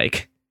that's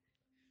like.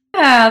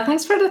 Yeah,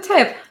 thanks for the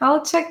tip.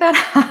 I'll check that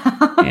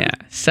out. Yeah,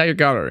 sell your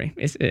gallery.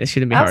 It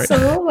shouldn't be hard.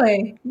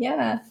 Absolutely,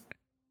 yeah.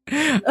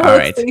 All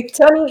right.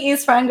 Tony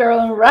is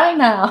fangirling right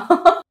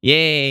now.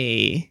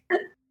 Yay.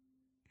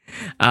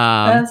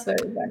 That's very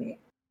funny.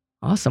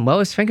 Awesome.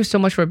 Well, thank you so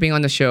much for being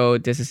on the show.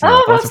 This is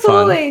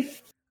absolutely.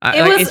 Fun.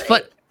 It's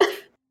fun.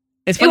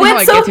 It's funny how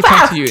I get to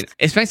talk to you.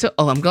 It's fun. So,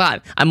 I'm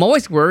glad. I'm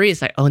always worried.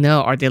 It's like, oh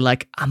no, are they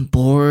like, I'm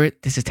bored.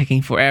 This is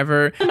taking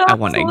forever. No, I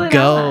want to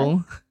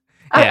go.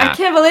 I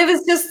can't believe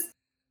it's just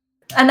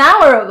an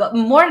hour,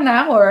 more than an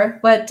hour.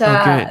 But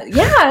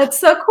yeah, it's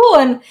so cool.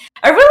 And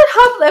I really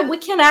hope that we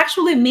can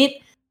actually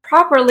meet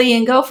properly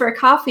and go for a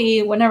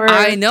coffee whenever.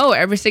 I know,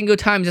 every single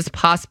time just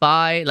pass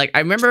by. Like I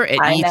remember at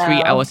I E3,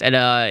 I know. was at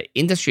a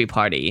industry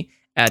party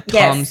at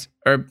Yes.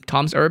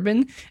 Tom's Urban,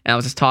 and I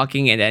was just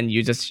talking, and then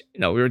you just,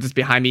 we were just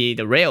behind me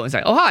the rail, and it's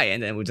like, oh hi,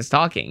 and then we're just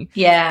talking.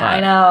 Yeah, I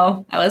But-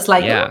 know. I was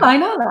like, Yeah. "Ooh, I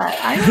know that.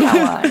 I know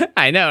that one.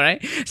 I know, right?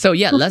 So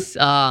yeah, let's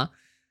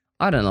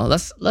I don't know,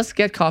 let's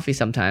get coffee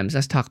sometimes.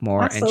 Let's talk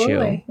more and chill,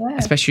 Absolutely, yeah.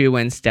 especially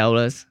when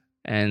Stella's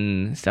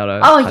Oh,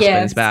 husband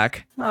yes. is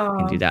back. Oh,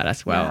 Can do that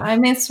as well. yeah, I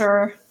miss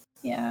her.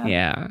 Yeah.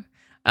 Yeah.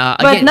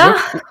 But Again, no.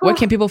 where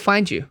can people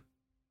find you?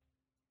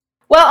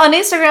 Well, on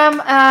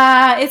Instagram,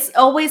 it's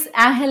always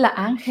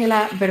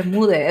Angela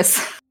Bermudez.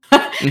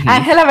 Mhm.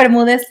 Angela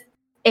Bermudez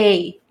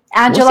A.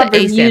 Angela What's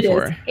the A stand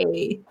Bermudez for?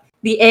 A.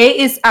 The A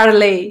is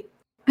Arley.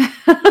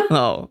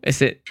 Oh,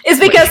 is it? It's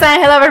because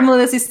Angela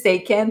Bermudez is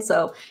taken,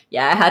 so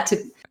yeah, I had to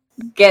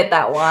get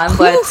that one.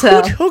 But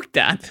Who took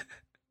that?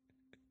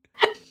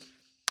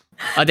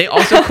 Are they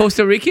also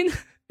Costa Rican?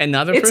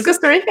 Another it's person?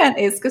 Costa Rican.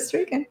 It's Costa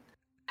Rican.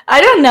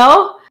 I don't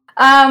know.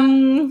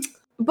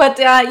 But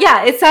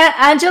yeah, it's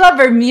Angela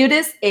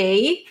Bermudez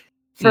A.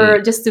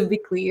 For just to be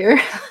clear.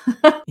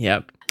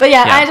 Yep. But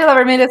yeah, Yeah. Angela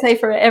Bermudez A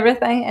for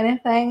everything,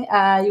 anything.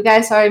 You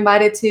guys are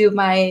invited to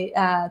my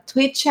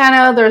Twitch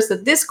channel. There's a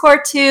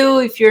Discord too.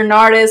 If you're an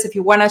artist, if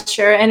you want to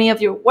share any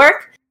of your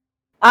work,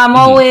 I'm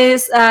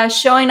always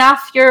showing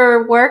off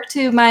your work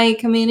to my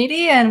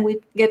community, and we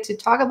get to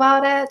talk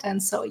about it.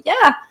 And so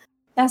yeah,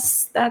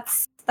 that's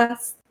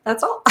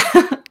all.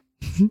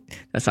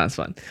 That sounds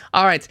fun.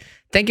 All right.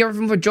 Thank you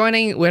everyone for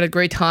joining. We had a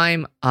great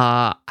time.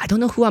 I don't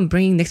know who I'm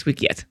bringing next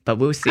week yet, but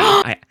we'll see.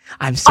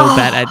 I'm so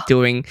bad at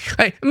doing.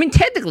 I mean,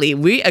 technically,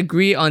 we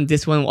agree on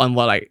this one on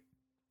I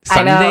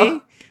Sunday.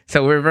 know.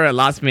 So we're very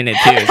last minute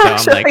too. So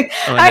I'm like,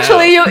 oh, no.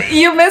 actually,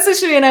 you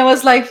messaged me, and I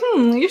was like,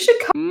 you should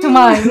come to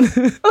mine.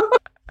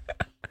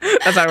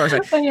 That's how it works.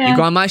 Like, But yeah. you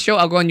go on my show,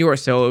 I'll go on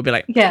yours. So it'll be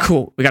like, Yeah.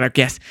 cool. We got a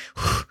guest.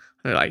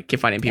 Like, keep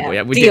finding people.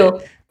 Yeah, we Deal.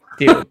 did it.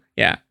 Deal.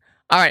 Yeah.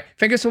 All right.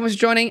 Thank you so much for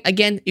joining.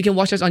 Again, you can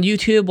watch us on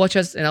YouTube, watch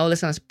us,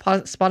 listen on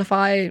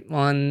Spotify,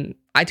 on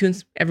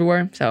iTunes,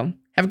 everywhere. So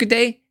have a good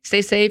day.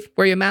 Stay safe.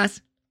 Wear your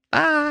mask.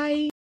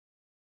 Bye.